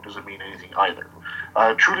watching you doesn't mean anything either.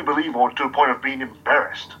 Truly believe, or to the point of being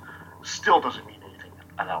embarrassed, still doesn't mean anything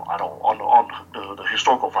at all on the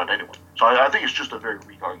historical front anyway. So I think it's just a very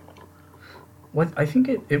weak argument. Well, I think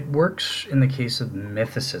it works in the case of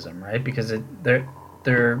mythicism, right? Because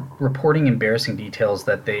they're reporting embarrassing details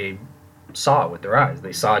that they saw with their eyes.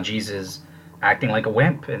 They saw Jesus acting like a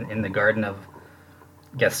wimp in the Garden of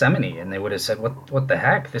Gethsemane, and they would have said, what the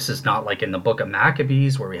heck? This is not like in the book of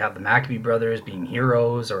Maccabees, where we have the Maccabee brothers being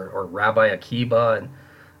heroes, or Rabbi Akiba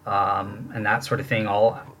and that sort of thing,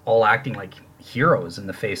 all acting like heroes in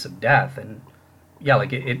the face of death. And yeah,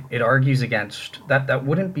 like it argues against that. That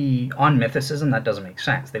wouldn't be, on mythicism, that doesn't make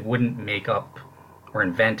sense. They wouldn't make up or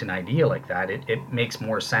invent an idea like that. It makes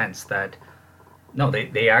more sense that no,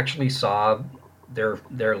 they actually saw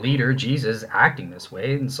their leader Jesus acting this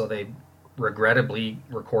way, and so they regrettably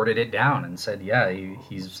recorded it down and said, yeah, he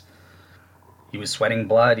was sweating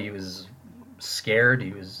blood, he was scared,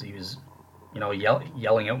 he was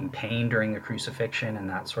yelling out in pain during the crucifixion and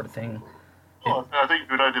that sort of thing. Well, I think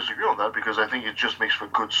you and I disagree on that, because I think it just makes for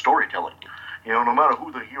good storytelling. No matter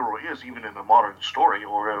who the hero is, even in a modern story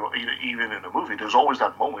or even in a movie, there's always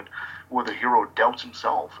that moment where the hero doubts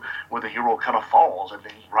himself, where the hero kind of falls and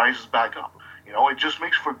then he rises back up. It just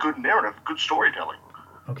makes for good narrative, good storytelling.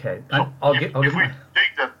 Okay, so if we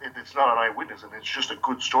think that it's not an eyewitness and it's just a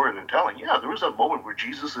good story they're telling, yeah, there is that moment where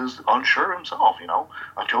Jesus is unsure himself,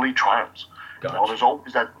 until he triumphs. Gotcha. There's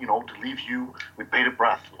always that, to leave you with bated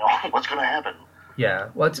breath. What's going to happen? Yeah,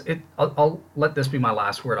 well, I'll let this be my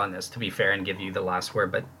last word on this, to be fair, and give you the last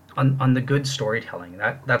word. But on the good storytelling,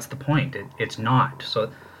 that's the point. It's not.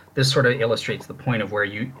 So this sort of illustrates the point of where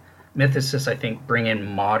mythicists, I think, bring in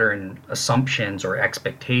modern assumptions or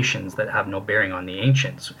expectations that have no bearing on the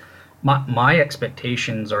ancients. My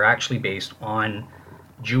expectations are actually based on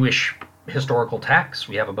Jewish historical texts.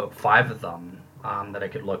 We have about 5 of them that I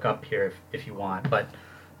could look up here if you want. But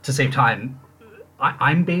to save time,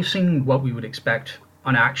 I'm basing what we would expect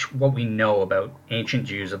on what we know about ancient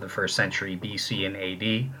Jews of the 1st century BC and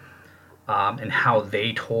AD, and how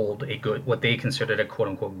they told what they considered a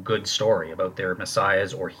quote-unquote good story about their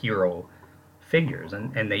messiahs or hero figures.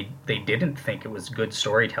 And they didn't think it was good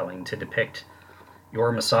storytelling to depict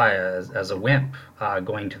your messiah as a wimp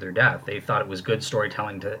going to their death. They thought it was good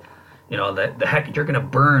storytelling to, the heck, you're going to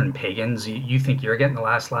burn, pagans. You think you're getting the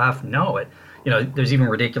last laugh? No, there's even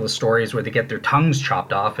ridiculous stories where they get their tongues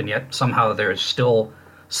chopped off, and yet somehow they're still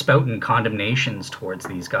spouting condemnations towards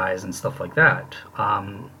these guys and stuff like that.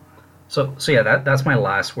 So yeah, that's my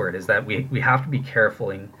last word, is that we have to be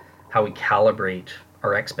careful in how we calibrate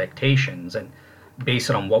our expectations and base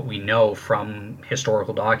it on what we know from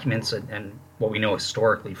historical documents and what we know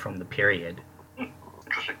historically from the period.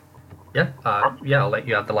 Interesting. Yeah, I'll let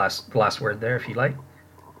you have the last word there if you like.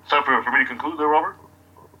 It's time for me to conclude there, Robert?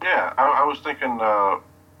 Yeah, I was thinking,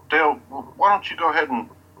 Dale, why don't you go ahead and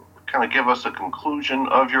kind of give us a conclusion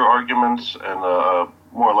of your arguments in a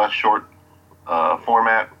more or less short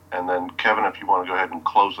format, and then Kevin, if you want to go ahead and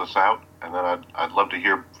close this out, and then I'd love to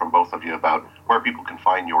hear from both of you about where people can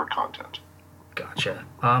find your content. Gotcha.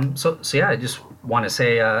 So yeah, I just want to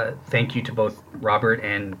say thank you to both Robert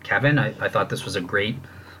and Kevin. I thought this was a great,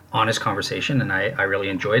 honest conversation, and I really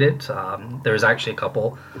enjoyed it. There was actually a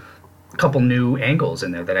couple new angles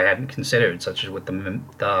in there that I hadn't considered, such as with the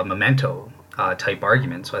memento type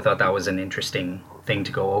argument. So I thought that was an interesting thing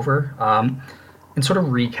to go over. And sort of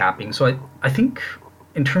recapping, so I think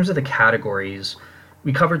in terms of the categories,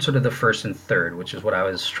 we covered sort of the first and third, which is what I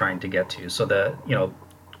was trying to get to. So the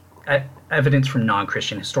evidence from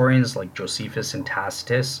non-Christian historians like Josephus and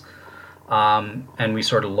Tacitus, and we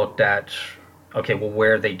sort of looked at, okay, well,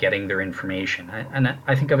 where are they getting their information? And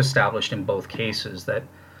I think I've established in both cases that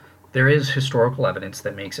there is historical evidence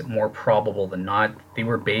that makes it more probable than not they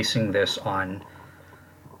were basing this on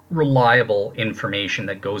reliable information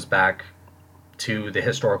that goes back to the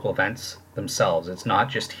historical events themselves. It's not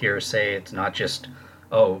just hearsay. It's not just,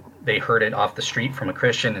 oh, they heard it off the street from a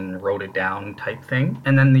Christian and wrote it down type thing.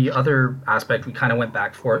 And then the other aspect, we kind of went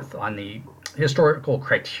back forth on the historical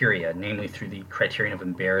criteria, namely through the criterion of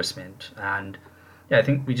embarrassment. And yeah, I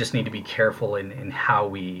think we just need to be careful in how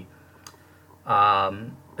we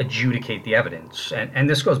adjudicate the evidence. And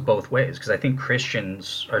this goes both ways, because I think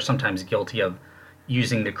Christians are sometimes guilty of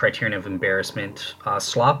using the criterion of embarrassment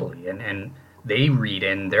sloppily, and they read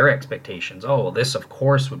in their expectations. Oh, well, this of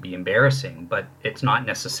course would be embarrassing, but it's not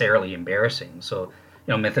necessarily embarrassing. So,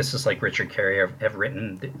 mythicists like Richard Carey have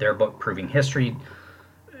written their book Proving History,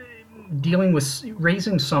 dealing with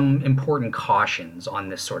raising some important cautions on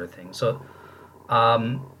this sort of thing. So,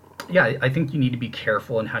 yeah, I think you need to be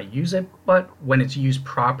careful in how you use it, but when it's used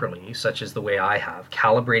properly, such as the way I have,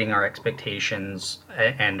 calibrating our expectations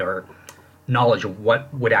and our knowledge of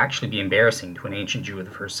what would actually be embarrassing to an ancient Jew of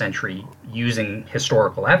the first century using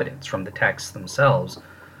historical evidence from the texts themselves,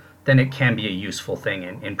 then it can be a useful thing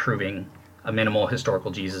in proving a minimal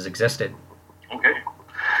historical Jesus existed. Okay.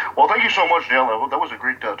 Well, thank you so much, Dale. That was a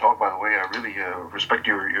great talk, by the way. I really respect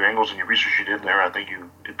your angles and your research you did there. I think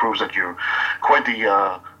it proves that you're quite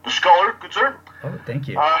the scholar, good sir. Oh, thank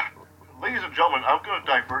you. Ladies and gentlemen, I'm going to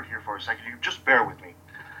divert here for a second. You just bear with me.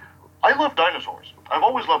 I love dinosaurs. I've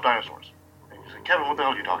always loved dinosaurs. And you say, Kevin, what the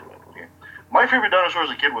hell are you talking about? Okay. My favorite dinosaur as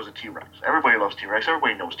a kid was a T-Rex. Everybody loves T-Rex.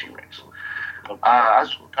 Everybody knows T-Rex.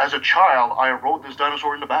 As a child, I rode this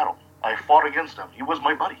dinosaur into battle. I fought against him. He was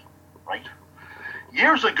my buddy, right?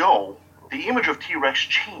 Years ago, the image of T-Rex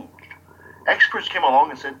changed. Experts came along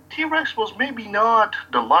and said T-Rex was maybe not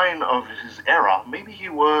the lion of his era. Maybe he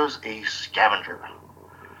was a scavenger.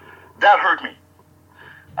 That hurt me.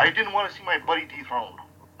 I didn't want to see my buddy dethroned.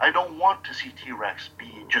 I don't want to see T-Rex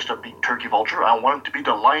be just a big turkey vulture. I want him to be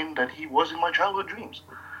the lion that he was in my childhood dreams.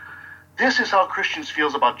 This is how Christians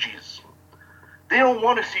feels about Jesus. They don't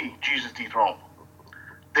want to see Jesus dethroned.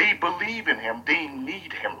 They believe in him. They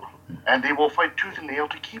need him. And they will fight tooth and nail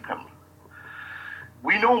to keep him.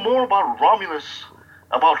 We know more about Romulus,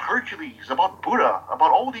 about Hercules, about Buddha,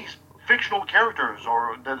 about all these fictional characters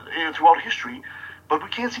throughout history, but we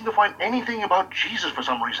can't seem to find anything about Jesus for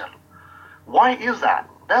some reason. Why is that?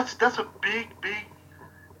 That's a big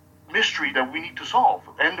mystery that we need to solve.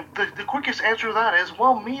 And the quickest answer to that is,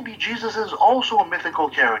 well, maybe Jesus is also a mythical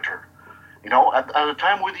character. At a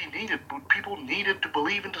time where people needed to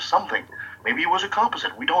believe into something. Maybe it was a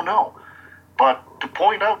composite. We don't know. But to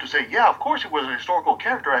point out, to say, yeah, of course it was a historical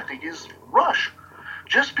character, I think is rush.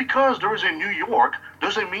 Just because there is a New York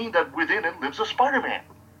doesn't mean that within it lives a Spider-Man.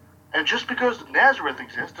 And just because Nazareth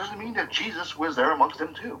exists doesn't mean that Jesus was there amongst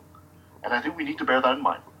them too. And I think we need to bear that in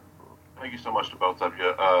mind. Thank you so much to both of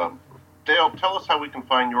you. Dale, tell us how we can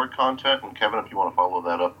find your content, and Kevin, if you want to follow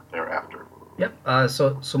that up thereafter. Yep.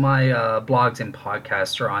 So my blogs and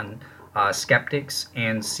podcasts are on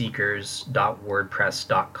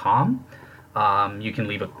skepticsandseekers.wordpress.com. You can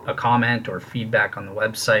leave a comment or feedback on the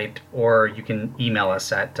website, or you can email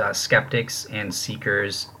us at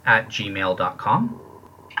skepticsandseekers@gmail.com.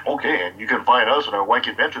 Okay, and you can find us on our Wank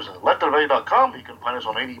Adventures at leftofA.com. You can find us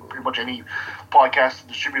on pretty much any podcast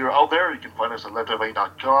distributor out there. You can find us at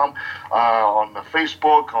leftofA.com, on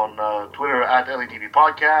Facebook, on Twitter at LATV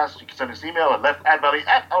Podcast. You can send us an email at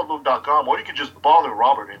leftatvalley@outlook.com, or you can just bother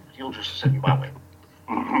Robert and he'll just send you my way.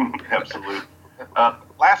 Absolutely.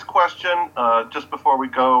 Last question, just before we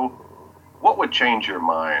go, what would change your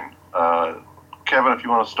mind? Kevin, if you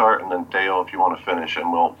want to start, and then Dale, if you want to finish,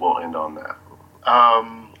 and we'll end on that.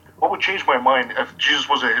 What would change my mind if Jesus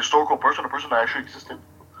was a historical person, a person that actually existed?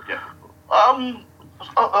 Yeah.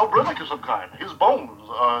 A relic of some kind. His bones,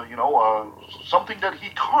 something that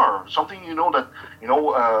he carved, something,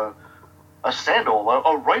 a sandal,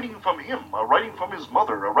 a writing from him, a writing from his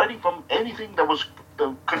mother, a writing from anything that was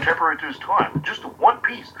contemporary to his time. Just one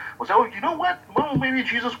piece. We'll say, oh, you know what? Well, maybe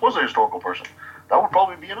Jesus was a historical person. That would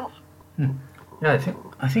probably be enough. Yeah,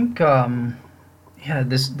 I think. Yeah,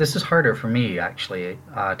 this is harder for me actually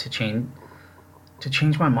to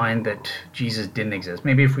change my mind that Jesus didn't exist.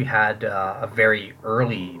 Maybe if we had a very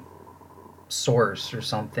early source or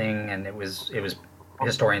something, and it was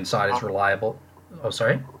historians saw it as reliable. Oh,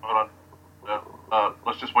 sorry. Hold on.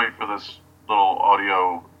 Let's just wait for this little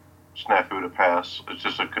audio snafu to pass. It's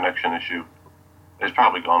just a connection issue. It's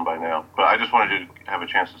probably gone by now, but I just wanted you to have a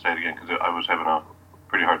chance to say it again because I was having a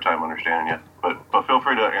pretty hard time understanding it. But feel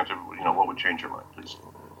free to answer. What would change your mind, please?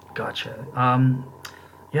 Gotcha.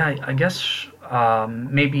 Yeah, I guess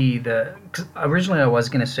maybe cause originally I was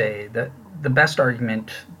going to say that the best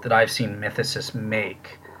argument that I've seen mythicists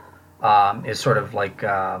make is sort of like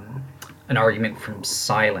an argument from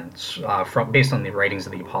silence, based on the writings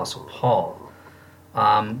of the Apostle Paul.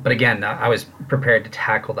 But again, I was prepared to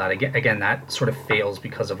tackle that. Again, that sort of fails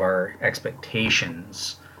because of our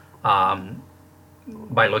expectations.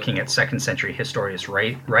 by looking at second century historians'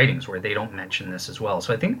 writings where they don't mention this as well.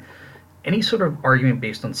 So I think any sort of argument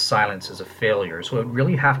based on silence is a failure. So it would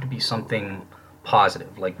really have to be something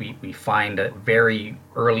positive. Like we find a very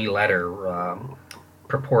early letter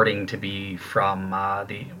purporting to be from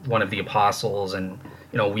the one of the apostles, and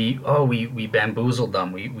we bamboozled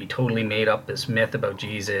them. We totally made up this myth about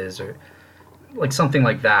Jesus, or like something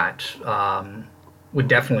like that. Would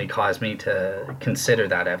definitely cause me to consider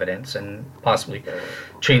that evidence and possibly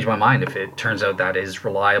change my mind if it turns out that is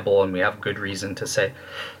reliable and we have good reason to say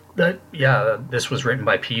that, yeah, this was written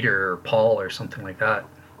by Peter or Paul or something like that.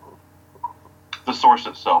 The source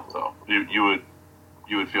itself, though, you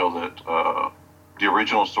would feel that the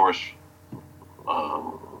original source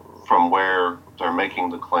from where they're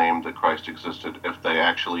making the claim that Christ existed, if they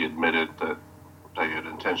actually admitted that they had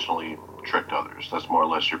intentionally tricked others, that's more or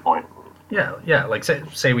less your point. Yeah. Like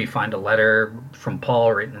say we find a letter from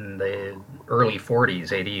Paul written in the early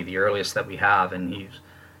 40s AD, the earliest that we have, and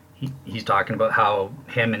he's talking about how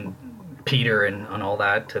him and Peter and all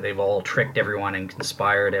that, they've all tricked everyone and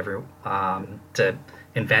conspired to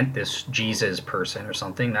invent this Jesus person or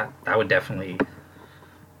something. That would definitely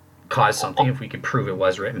cause something if we could prove it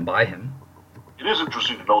was written by him. It is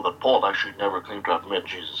interesting to know that Paul actually never claimed to have met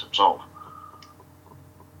Jesus himself.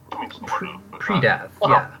 I mean, Pre-death,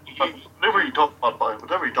 yeah. Whenever he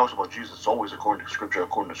talks about Jesus, it's always according to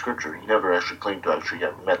Scripture. He never actually claimed to actually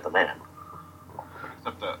have met the man.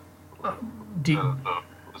 Except that the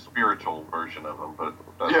spiritual version of him, but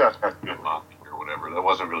yeah, or whatever. That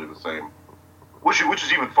wasn't really the same. Which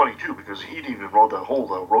is even funny too, because he'd even wrote that whole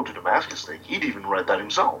Road to Damascus thing. He'd even read that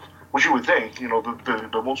himself. Which you would think,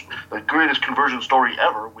 the greatest conversion story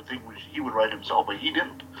ever, would think he would write himself, but he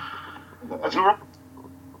didn't. That's right.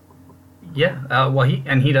 Yeah, well,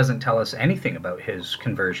 he doesn't tell us anything about his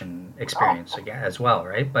conversion experience again as well,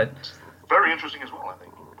 right? But very interesting as well, I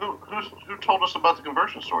think. Who told us about the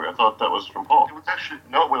conversion story? I thought that was from Paul. It was actually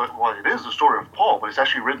it is the story of Paul, but it's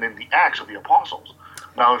actually written in the Acts of the Apostles.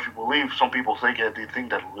 Now, if you believe, some people think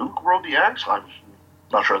that Luke wrote the Acts. I'm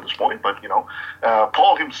not sure at this point, but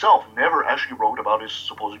Paul himself never actually wrote about his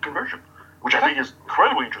supposed conversion, which I think is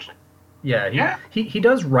incredibly interesting. Yeah, he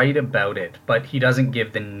does write about it, but he doesn't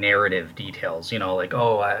give the narrative details. Like,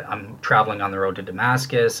 I'm traveling on the road to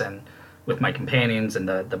Damascus and with my companions, and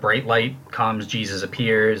the bright light comes, Jesus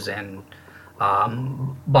appears, and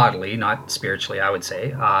bodily, not spiritually, I would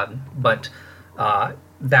say. But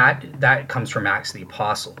that comes from Acts of the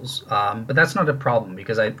Apostles. But that's not a problem,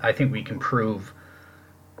 because I think we can prove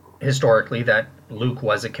historically that Luke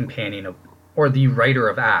was a companion of, or the writer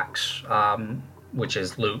of Acts, which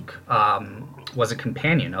is Luke, was a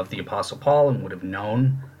companion of the Apostle Paul and would have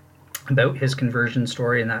known about his conversion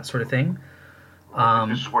story and that sort of thing.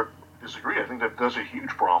 This is where I disagree. I think that's a huge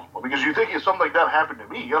problem. Because you think if something like that happened to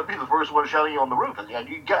me, you'll be the first one shouting on the roof. And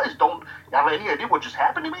you guys don't have any idea what just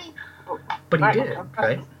happened to me? But he did,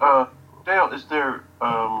 right? Dale, is there...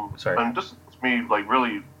 Sorry. And this is me,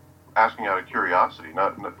 really asking out of curiosity.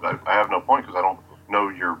 I have no point because I don't know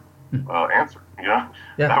your answer. Yeah.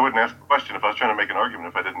 I wouldn't ask the question if I was trying to make an argument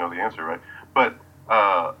if I didn't know the answer, right? But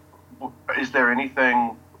is there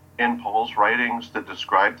anything in Paul's writings that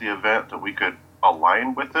describe the event that we could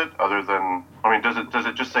align with it, other than, does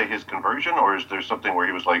it just say his conversion, or is there something where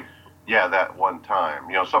he was like, yeah, that one time,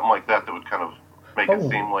 something like that would kind of make it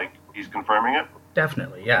seem like he's confirming it?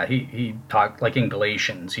 Definitely, yeah. He talked, like in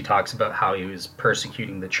Galatians, he talks about how he was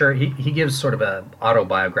persecuting the church. He gives sort of a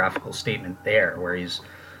autobiographical statement there, where he's...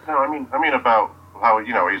 No, I mean about how,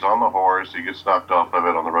 he's on the horse, he gets knocked off of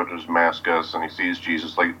it on the road to Damascus, and he sees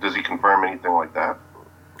Jesus. Like, does he confirm anything like that?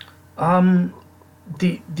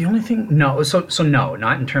 The only thing, no, so no,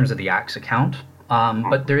 not in terms of the Acts account,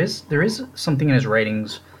 but there is something in his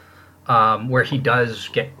writings where he does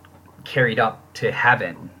get carried up to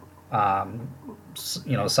heaven.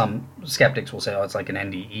 Some skeptics will say, it's like an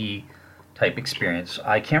NDE type experience.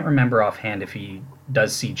 I can't remember offhand if he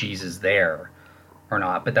does see Jesus there or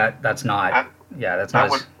not, but that's not. That's not.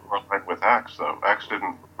 That would work with Acts, though. Acts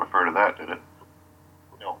didn't refer to that, did it?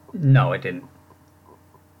 No, it didn't.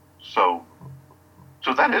 So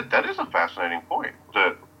that is a fascinating point.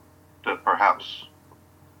 That perhaps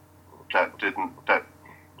that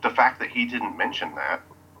the fact that he didn't mention that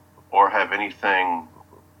or have anything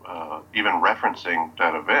even referencing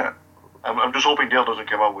that event. I'm just hoping Dale doesn't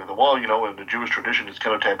come up with, in the Jewish tradition, it's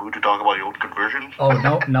kind of taboo to talk about your own conversion.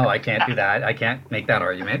 Oh, no, I can't do that. I can't make that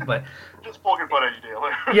argument, but... Just poking fun at you,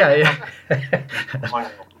 Dale. Yeah.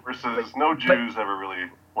 Versus no Jews ever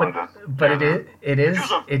really wanted to... But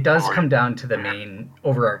it does come down to the main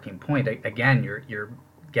overarching point. Again, you're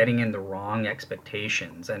getting in the wrong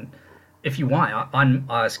expectations, and if you want, on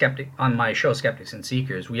on my show Skeptics and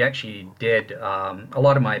Seekers, we actually did a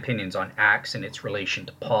lot of my opinions on Acts and its relation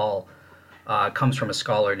to Paul comes from a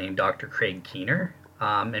scholar named Dr. Craig Keener,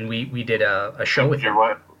 and we did a show with him.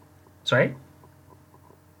 What? Sorry?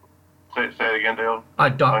 Say it again, Dale.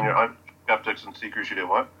 On On Skeptics and Seekers, you did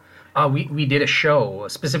what? We did a show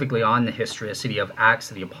specifically on the historicity of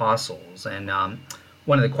Acts of the Apostles, and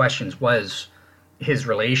one of the questions was his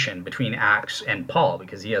relation between Acts and Paul,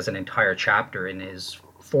 because he has an entire chapter in his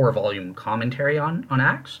 4-volume commentary on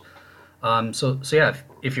Acts. So yeah,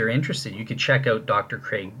 if you're interested, you could check out Dr.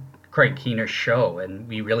 Craig Keener's show, and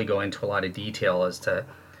we really go into a lot of detail as to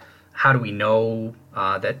how do we know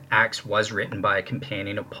that Acts was written by a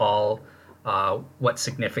companion of Paul. What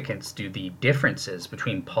significance do the differences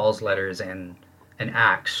between Paul's letters and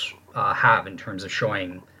Acts have in terms of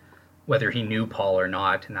showing whether he knew Paul or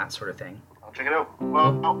not, and that sort of thing. I'll check it out.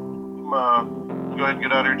 Well, go ahead and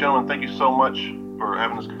get out of here, gentlemen. Thank you so much for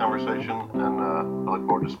having this conversation, and I look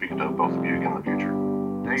forward to speaking to both of you again in the future.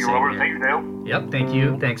 Thank you, Same Robert. here. Thank you, Dale. Yep, thank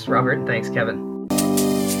you. Thanks, Robert. Thanks, Kevin.